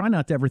I try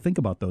not to ever think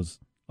about those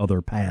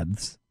other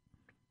paths.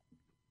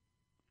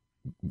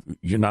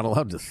 You're not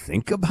allowed to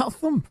think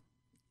about them?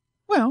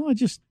 Well, I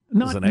just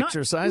as an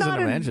exercise in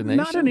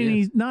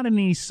imagination. Not in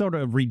any sort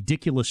of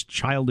ridiculous,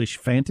 childish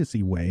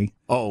fantasy way.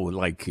 Oh,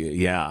 like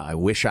I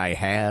wish I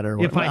had, or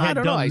if I had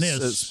don't done know.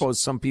 this. I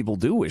suppose some people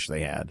do wish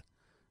they had.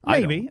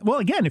 Maybe. Well,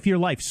 again, if your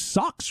life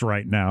sucks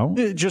right now,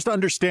 just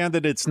understand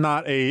that it's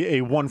not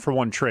a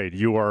one-for-one trade.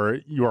 You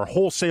are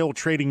wholesale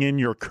trading in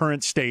your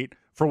current state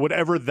for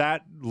whatever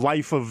that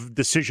life of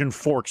decision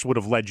forks would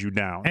have led you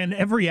down. And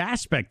every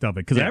aspect of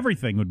it, because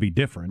everything would be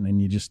different,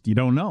 and you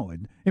don't know.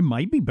 It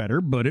might be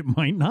better, but it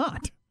might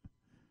not.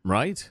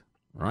 Right.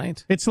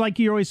 It's like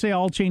you always say,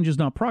 all change is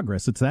not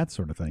progress. It's that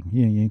sort of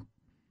thing.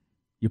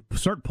 You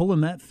start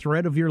pulling that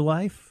thread of your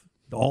life,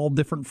 all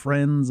different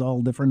friends,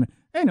 all different...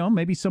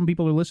 maybe some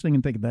people are listening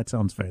and thinking, that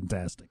sounds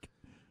fantastic.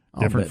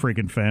 Different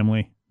freaking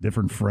family,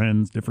 different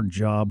friends, different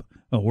job.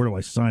 Oh, where do I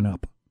sign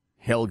up?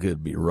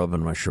 Helga'd be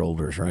rubbing my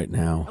shoulders right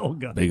now. Oh,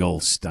 God. Big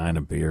old stein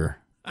of beer.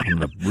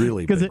 And the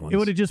really big Because it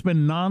would have just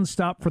been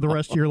nonstop for the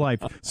rest of your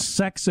life.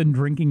 Sex and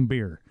drinking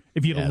beer.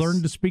 If you'd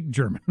learned to speak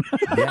German.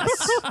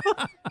 Yes.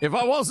 If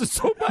I wasn't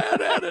so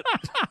bad at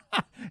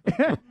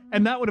it.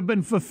 And that would have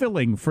been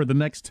fulfilling for the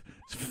next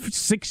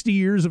 60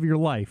 years of your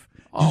life.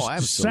 Oh,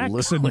 just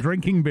absolutely. Sex and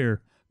drinking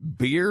beer.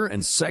 Beer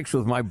and sex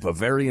with my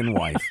Bavarian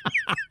wife.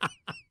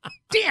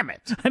 Damn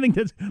it. I think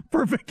that's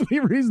perfectly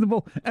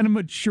reasonable and a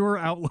mature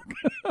outlook.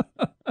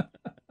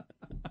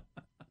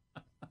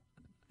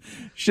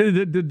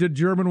 The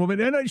German woman,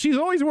 and she's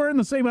always wearing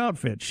the same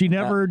outfit. She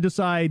never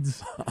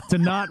decides to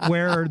not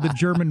wear the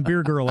German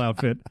beer girl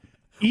outfit.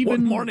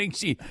 One morning,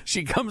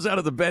 she comes out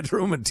of the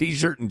bedroom in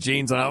T-shirt and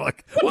jeans, and I'm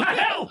like, what the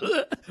hell?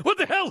 What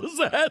the hell is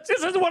that?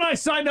 This is what I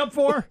signed up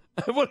for.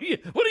 What are you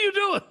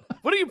doing?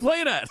 What are you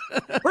playing at?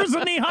 Where's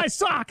the knee-high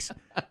socks?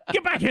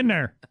 Get back in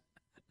there.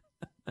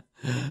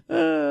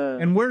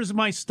 And where's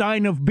my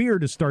stein of beer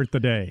to start the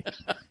day?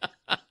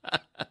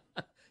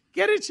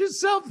 Get it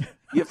yourself,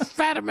 you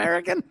fat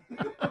American.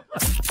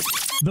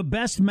 The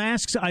best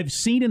masks I've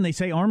seen, and they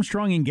say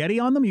Armstrong and Getty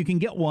on them. You can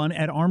get one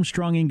at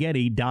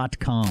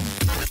armstrongandgetty.com.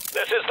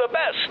 This is the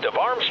best of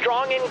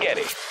Armstrong and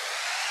Getty.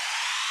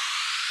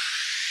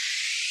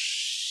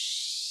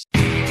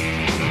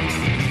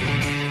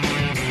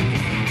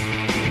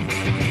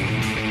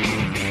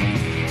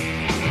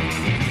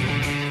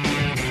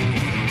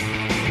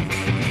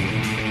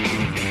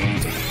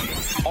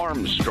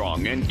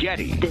 Armstrong and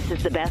Getty. This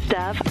is the best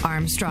of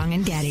Armstrong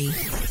and Getty.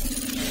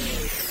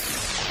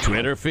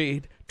 Twitter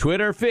feed.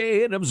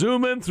 I'm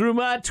zooming through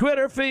my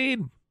Twitter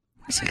feed.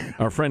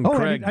 Our friend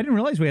Craig. I didn't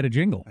realize we had a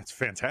jingle. That's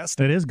fantastic.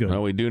 That is good.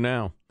 Well, we do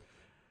now.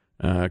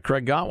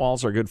 Craig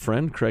Gottwal's our good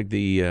friend. Craig,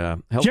 the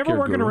healthcare Did you ever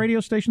work guru. at a radio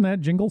station that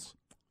had jingles?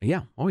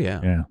 Yeah. Oh,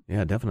 yeah.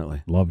 Yeah,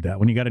 definitely. Loved that.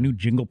 When you got a new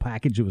jingle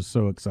package, it was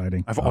so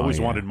exciting. I've always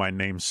wanted my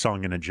name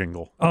sung in a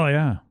jingle. Oh,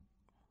 yeah.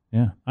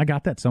 Yeah, I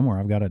got that somewhere.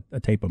 I've got a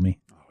tape of me.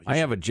 I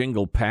have a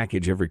jingle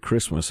package every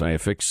Christmas. I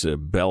affix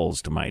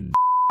bells to my.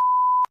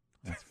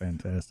 That's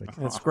fantastic.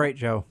 That's great,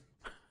 Joe.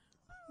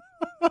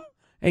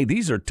 Hey,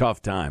 these are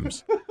tough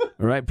times.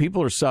 All right,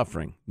 people are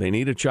suffering. They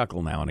need a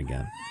chuckle now and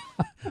again.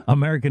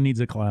 America needs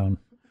a clown.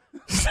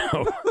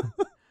 So,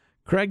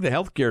 Craig, the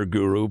healthcare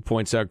guru,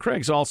 points out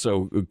Craig's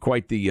also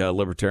quite the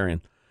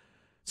libertarian.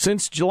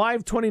 Since July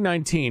of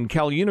 2019,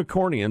 Cal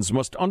Unicornians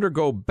must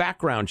undergo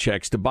background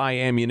checks to buy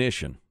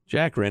ammunition.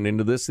 Jack ran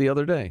into this the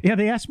other day. Yeah,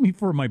 they asked me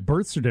for my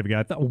birth certificate.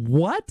 I thought,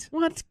 what?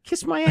 What?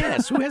 Kiss my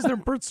ass. Who has their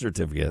birth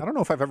certificate? I don't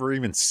know if I've ever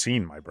even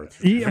seen my birth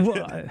certificate. Yeah,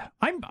 well,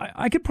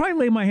 I could probably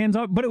lay my hands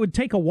on it, but it would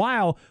take a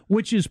while,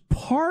 which is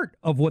part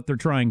of what they're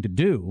trying to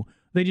do.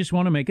 They just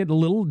want to make it a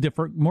little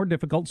more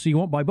difficult so you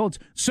won't buy bullets.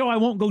 So I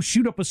won't go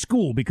shoot up a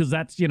school because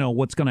that's,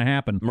 what's going to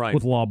happen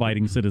with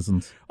law-abiding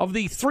citizens. Of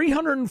the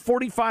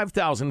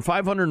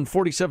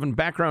 345,547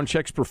 background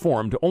checks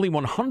performed, only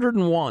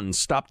 101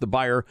 stopped the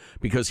buyer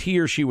because he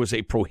or she was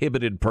a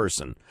prohibited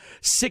person.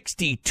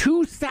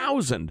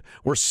 62,000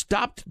 were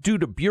stopped due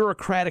to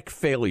bureaucratic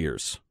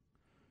failures.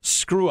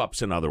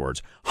 Screw-ups, in other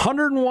words.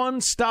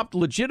 101 stopped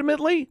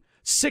legitimately.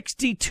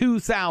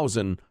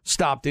 62,000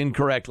 stopped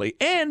incorrectly.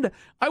 And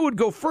I would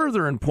go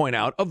further and point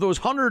out, of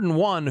those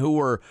 101 who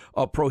were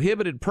a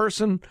prohibited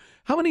person,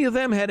 how many of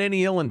them had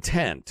any ill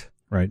intent?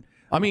 Right.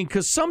 I mean,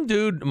 because some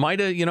dude might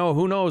have,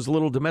 who knows, a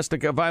little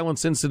domestic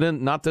violence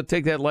incident, not to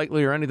take that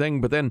lightly or anything,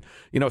 but then,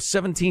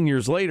 17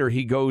 years later,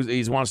 he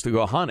wants to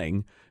go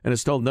hunting and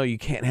is told, no, you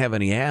can't have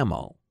any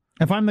ammo.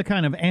 If I'm the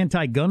kind of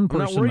anti-gun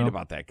person, I'm not worried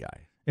about that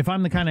guy. If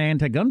I'm the kind of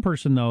anti-gun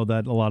person, though,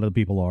 that a lot of the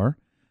people are,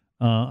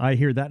 I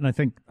hear that and I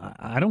think,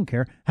 I don't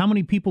care. How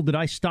many people did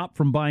I stop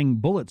from buying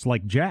bullets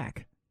like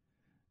Jack?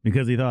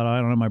 Because he thought, I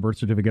don't have my birth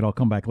certificate, I'll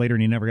come back later,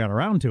 and he never got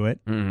around to it.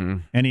 Mm-hmm.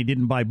 And he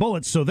didn't buy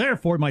bullets, so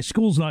therefore my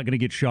school's not going to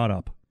get shot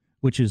up,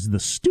 which is the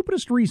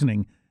stupidest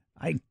reasoning.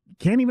 I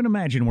can't even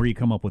imagine where you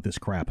come up with this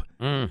crap.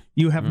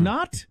 You have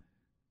not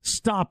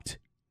stopped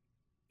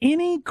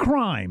any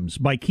crimes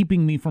by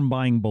keeping me from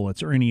buying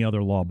bullets or any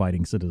other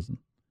law-abiding citizen,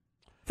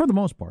 for the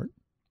most part.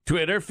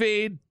 Twitter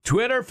feed.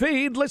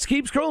 Let's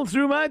keep scrolling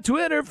through my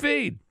Twitter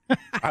feed.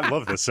 I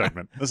love this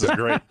segment. This is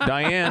great.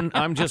 Diane,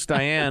 I'm just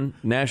Diane,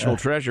 national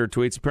treasure,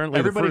 tweets. Apparently,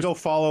 everybody go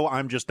follow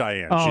I'm just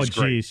Diane. Oh, she's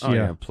great. Geez, oh,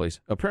 yeah, please.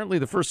 Apparently,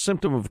 the first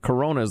symptom of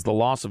corona is the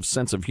loss of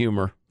sense of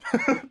humor.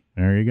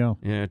 There you go.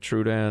 Yeah,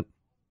 true that.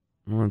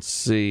 Let's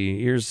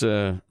see. Here's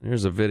a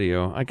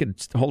video. I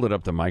could hold it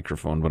up the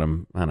microphone, but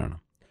I don't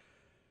know.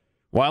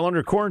 While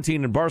under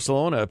quarantine in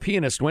Barcelona, a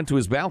pianist went to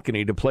his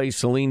balcony to play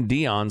Celine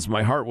Dion's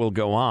 "My Heart Will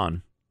Go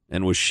On"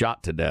 and was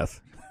shot to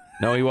death.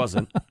 No, he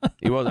wasn't.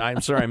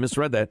 I'm sorry, I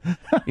misread that.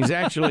 He's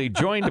actually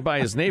joined by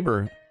his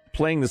neighbor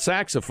playing the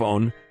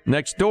saxophone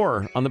next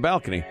door on the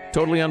balcony.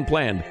 Totally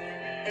unplanned.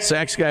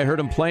 Sax guy heard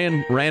him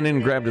playing, ran in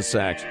and grabbed his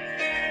sax.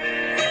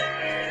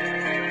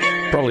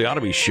 Probably ought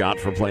to be shot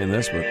for playing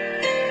this, but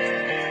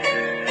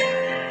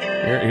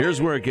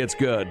here's where it gets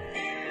good.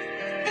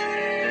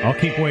 I'll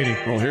keep waiting.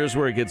 Well, here's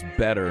where it gets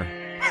better.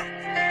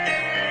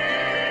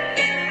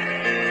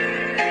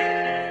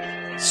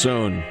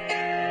 Soon.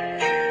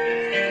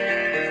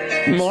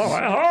 My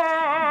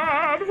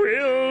heart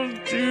will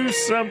do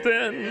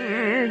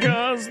something,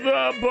 'cause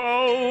the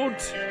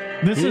boat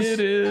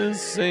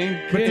is sinking.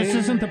 But this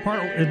isn't the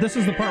part. This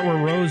is the part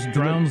where Rose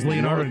drowns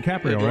Leonardo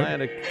DiCaprio,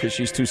 Atlantic, right? Because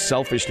she's too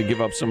selfish to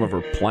give up some of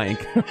her plank.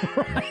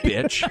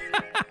 Bitch.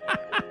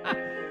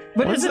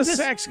 But when's the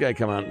sax guy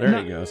come out?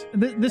 There he goes.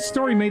 This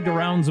story made the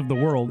rounds of the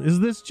world. Is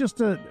this just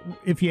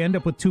if you end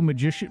up with two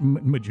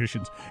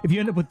magicians? If you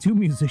end up with two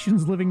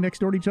musicians living next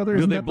door to each other,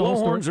 do they blow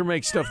horns or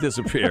make stuff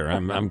disappear?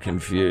 I'm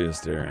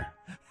confused here.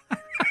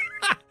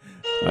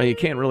 Well, you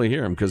can't really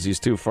hear him because he's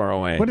too far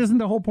away. But isn't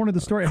the whole point of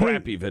the story?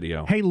 Crappy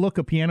video. Hey, look,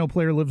 a piano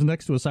player lives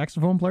next to a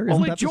saxophone player.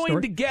 Isn't they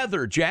joined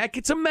together, Jack.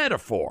 It's a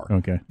metaphor.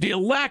 Okay. Do you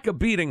lack a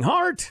beating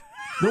heart?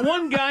 The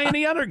one guy and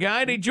the other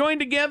guy, they joined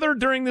together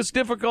during this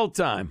difficult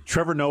time.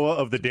 Trevor Noah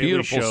of The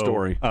Daily Show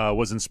story.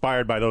 Was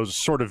inspired by those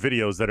sort of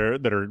videos that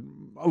are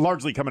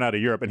largely coming out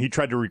of Europe, and he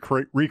tried to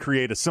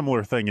recreate a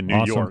similar thing in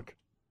New York.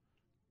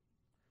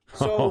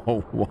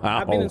 So, wow.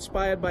 I've been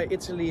inspired by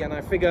Italy, and I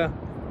figure,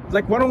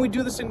 why don't we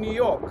do this in New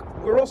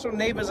York? We're also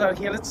neighbors out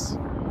here.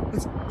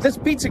 Let's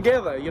be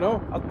together,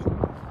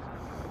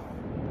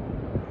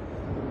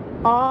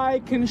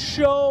 I can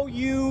show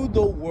you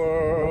the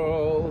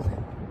world.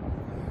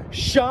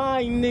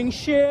 Shining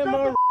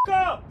shimmer.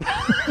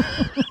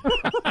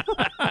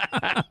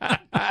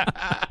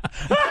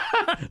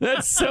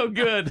 That's so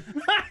good.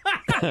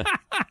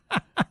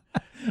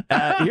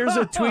 Here's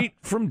a tweet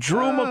from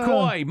Drew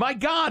McCoy. My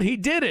God, he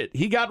did it.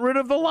 He got rid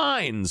of the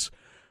lines.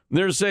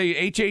 There's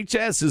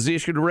HHS has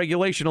issued a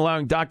regulation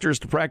allowing doctors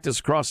to practice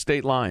across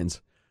state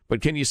lines.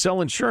 But can you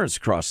sell insurance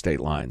across state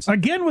lines?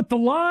 Again with the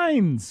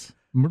lines.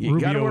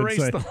 You got to erase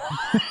the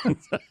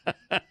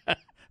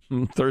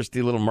lines.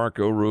 Thirsty little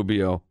Marco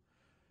Rubio.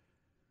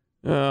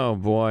 Oh,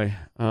 boy.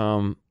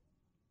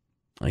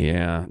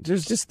 Yeah,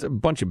 there's just a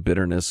bunch of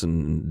bitterness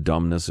and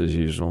dumbness as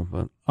usual.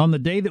 But on the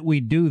day that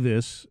we do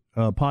this,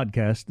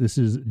 podcast, this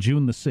is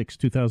June the 6th,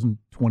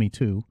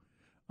 2022,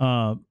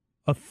 a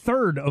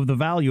third of the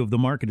value of the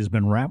market has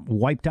been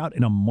wiped out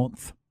in a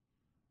month.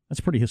 That's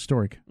pretty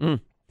historic.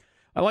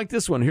 I like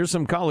this one. Here's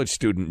some college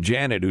student,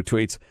 Janet, who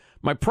tweets,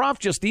 my prof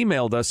just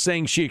emailed us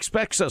saying she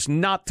expects us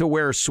not to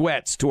wear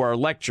sweats to our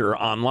lecture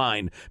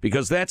online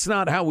because that's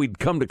not how we'd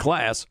come to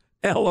class.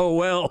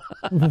 LOL.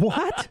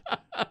 What?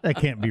 That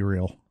can't be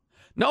real.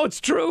 No,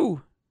 it's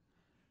true.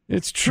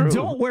 It's true.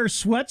 Don't wear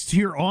sweats to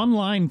your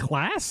online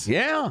class?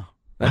 Yeah.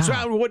 That's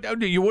right.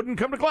 You wouldn't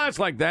come to class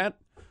like that.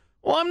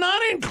 Well, I'm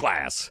not in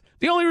class.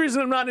 The only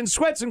reason I'm not in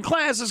sweats in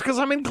class is because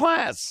I'm in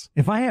class.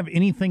 If I have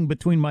anything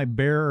between my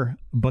bare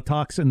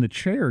buttocks and the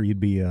chair, you'd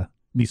be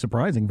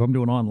surprising if I'm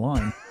doing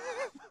online.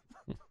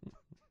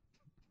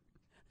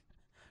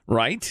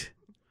 Right?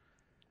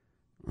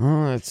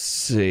 Let's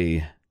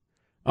see.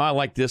 Oh, I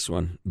like this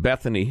one.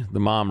 Bethany, the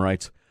mom,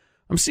 writes,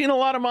 I'm seeing a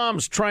lot of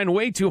moms trying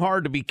way too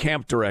hard to be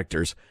camp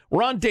directors.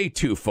 We're on day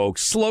 2,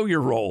 folks. Slow your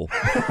roll.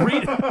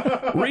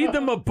 Read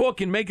them a book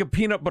and make a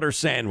peanut butter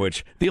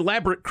sandwich. The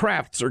elaborate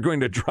crafts are going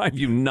to drive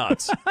you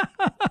nuts.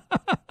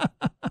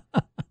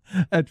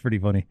 That's pretty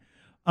funny.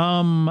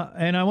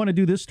 And I want to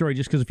do this story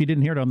just because if you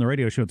didn't hear it on the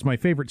radio show, it's my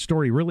favorite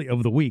story really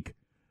of the week.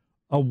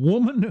 A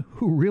woman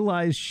who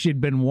realized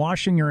she'd been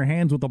washing her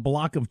hands with a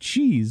block of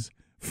cheese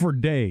for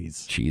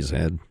days.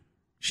 Cheesehead.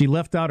 She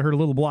left out her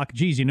little block of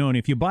cheese, and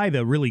if you buy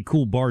the really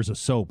cool bars of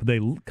soap, they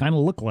kind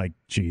of look like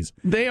cheese.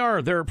 They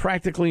are. They're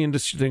practically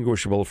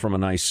indistinguishable from a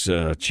nice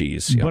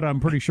cheese. Yep. But I'm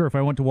pretty sure if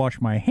I went to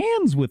wash my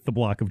hands with the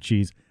block of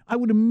cheese, I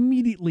would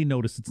immediately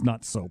notice it's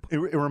not soap. It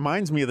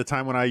reminds me of the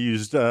time when I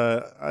used,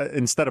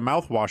 instead of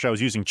mouthwash, I was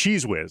using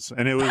Cheese Whiz.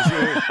 And it was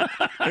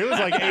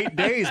like 8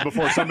 days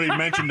before somebody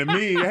mentioned to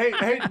me,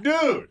 hey,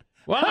 dude.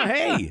 Well,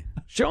 hey,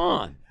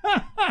 Sean.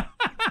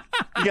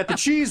 You got the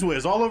Cheese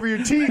Whiz all over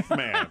your teeth,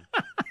 man.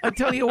 I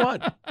tell you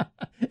what.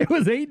 It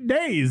was 8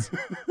 days.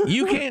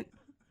 You can't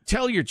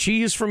tell your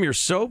cheese from your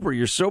soap or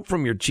your soap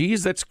from your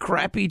cheese. That's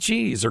crappy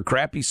cheese or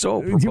crappy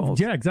soap. Or both.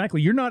 Yeah,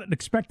 exactly. You're not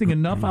expecting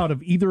enough out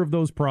of either of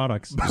those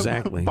products.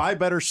 Exactly. Buy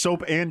better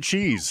soap and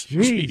cheese.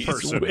 Cheese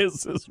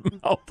Whiz's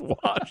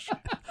mouthwash.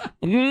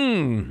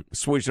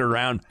 Swish it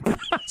around.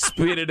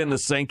 Spit it in the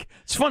sink.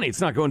 It's funny. It's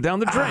not going down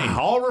the drain.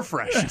 All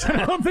refreshed.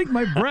 I don't think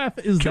my breath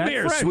is Come that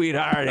here, fresh.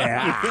 sweetheart.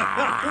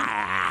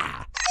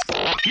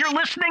 You're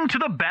listening to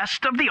the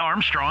best of the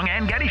Armstrong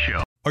and Getty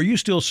Show. Are you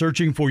still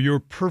searching for your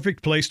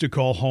perfect place to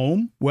call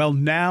home? Well,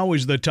 now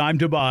is the time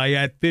to buy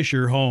at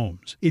Fisher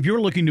Homes. If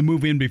you're looking to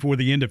move in before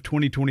the end of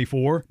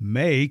 2024,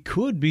 May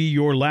could be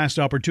your last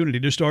opportunity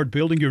to start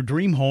building your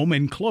dream home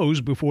and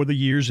close before the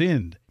year's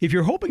end. If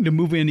you're hoping to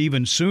move in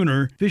even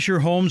sooner, Fisher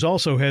Homes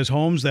also has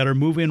homes that are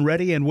move-in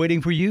ready and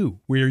waiting for you,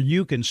 where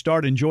you can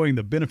start enjoying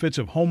the benefits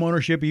of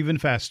homeownership even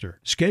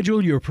faster.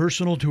 Schedule your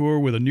personal tour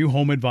with a new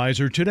home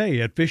advisor today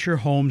at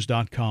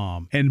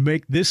FisherHomes.com and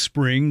make this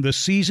spring the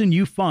season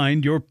you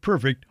find your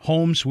perfect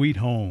home sweet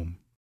home.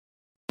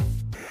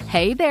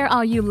 Hey there,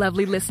 all you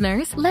lovely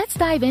listeners. Let's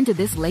dive into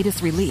this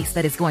latest release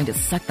that is going to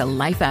suck the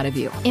life out of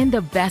you in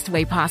the best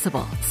way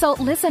possible. So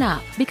listen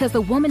up, because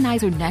the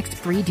Womanizer Next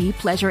 3D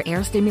Pleasure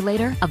Air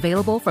Stimulator,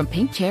 available from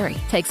Pink Cherry,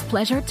 takes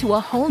pleasure to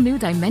a whole new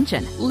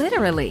dimension,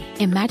 literally.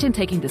 Imagine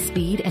taking the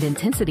speed and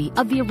intensity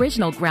of the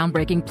original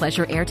groundbreaking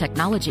Pleasure Air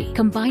technology,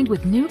 combined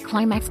with new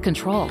climax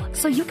control,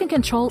 so you can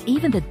control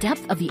even the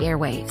depth of the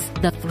airwaves.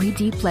 The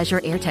 3D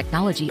Pleasure Air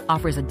technology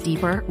offers a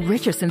deeper,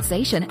 richer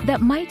sensation that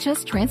might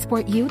just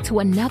transport you to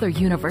another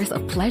universe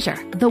of pleasure.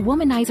 The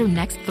Womanizer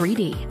Next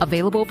 3D,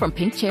 available from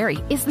Pink Cherry,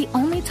 is the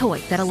only toy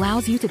that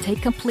allows you to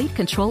take complete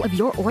control of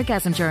your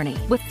orgasm journey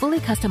with fully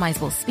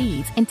customizable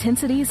speeds,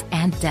 intensities,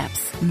 and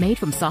depths. Made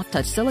from soft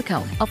touch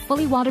silicone, a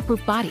fully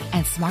waterproof body,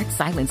 and smart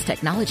silence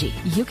technology,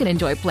 you can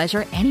enjoy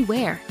pleasure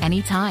anywhere,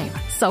 anytime.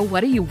 So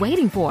what are you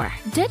waiting for?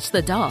 Ditch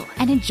the doll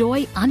and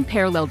enjoy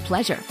unparalleled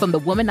pleasure from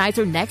the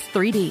Womanizer Next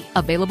 3D,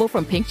 available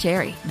from Pink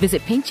Cherry.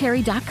 Visit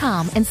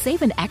pinkcherry.com and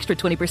save an extra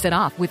 20%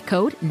 off with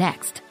code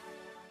NEXT.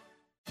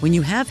 When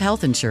you have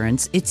health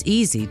insurance, it's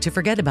easy to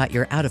forget about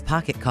your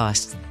out-of-pocket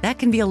costs. That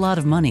can be a lot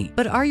of money.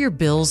 But are your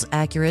bills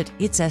accurate?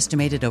 It's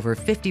estimated over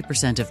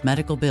 50% of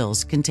medical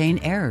bills contain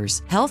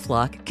errors.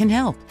 HealthLock can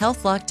help.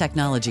 HealthLock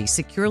technology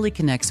securely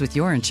connects with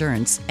your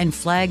insurance and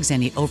flags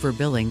any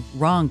overbilling,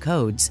 wrong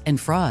codes, and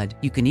fraud.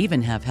 You can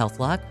even have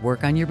HealthLock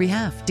work on your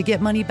behalf to get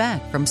money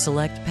back from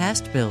select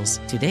past bills.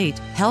 To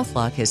date,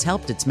 HealthLock has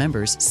helped its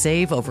members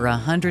save over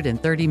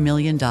 $130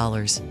 million.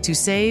 To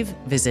save,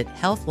 visit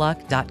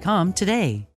healthlock.com today.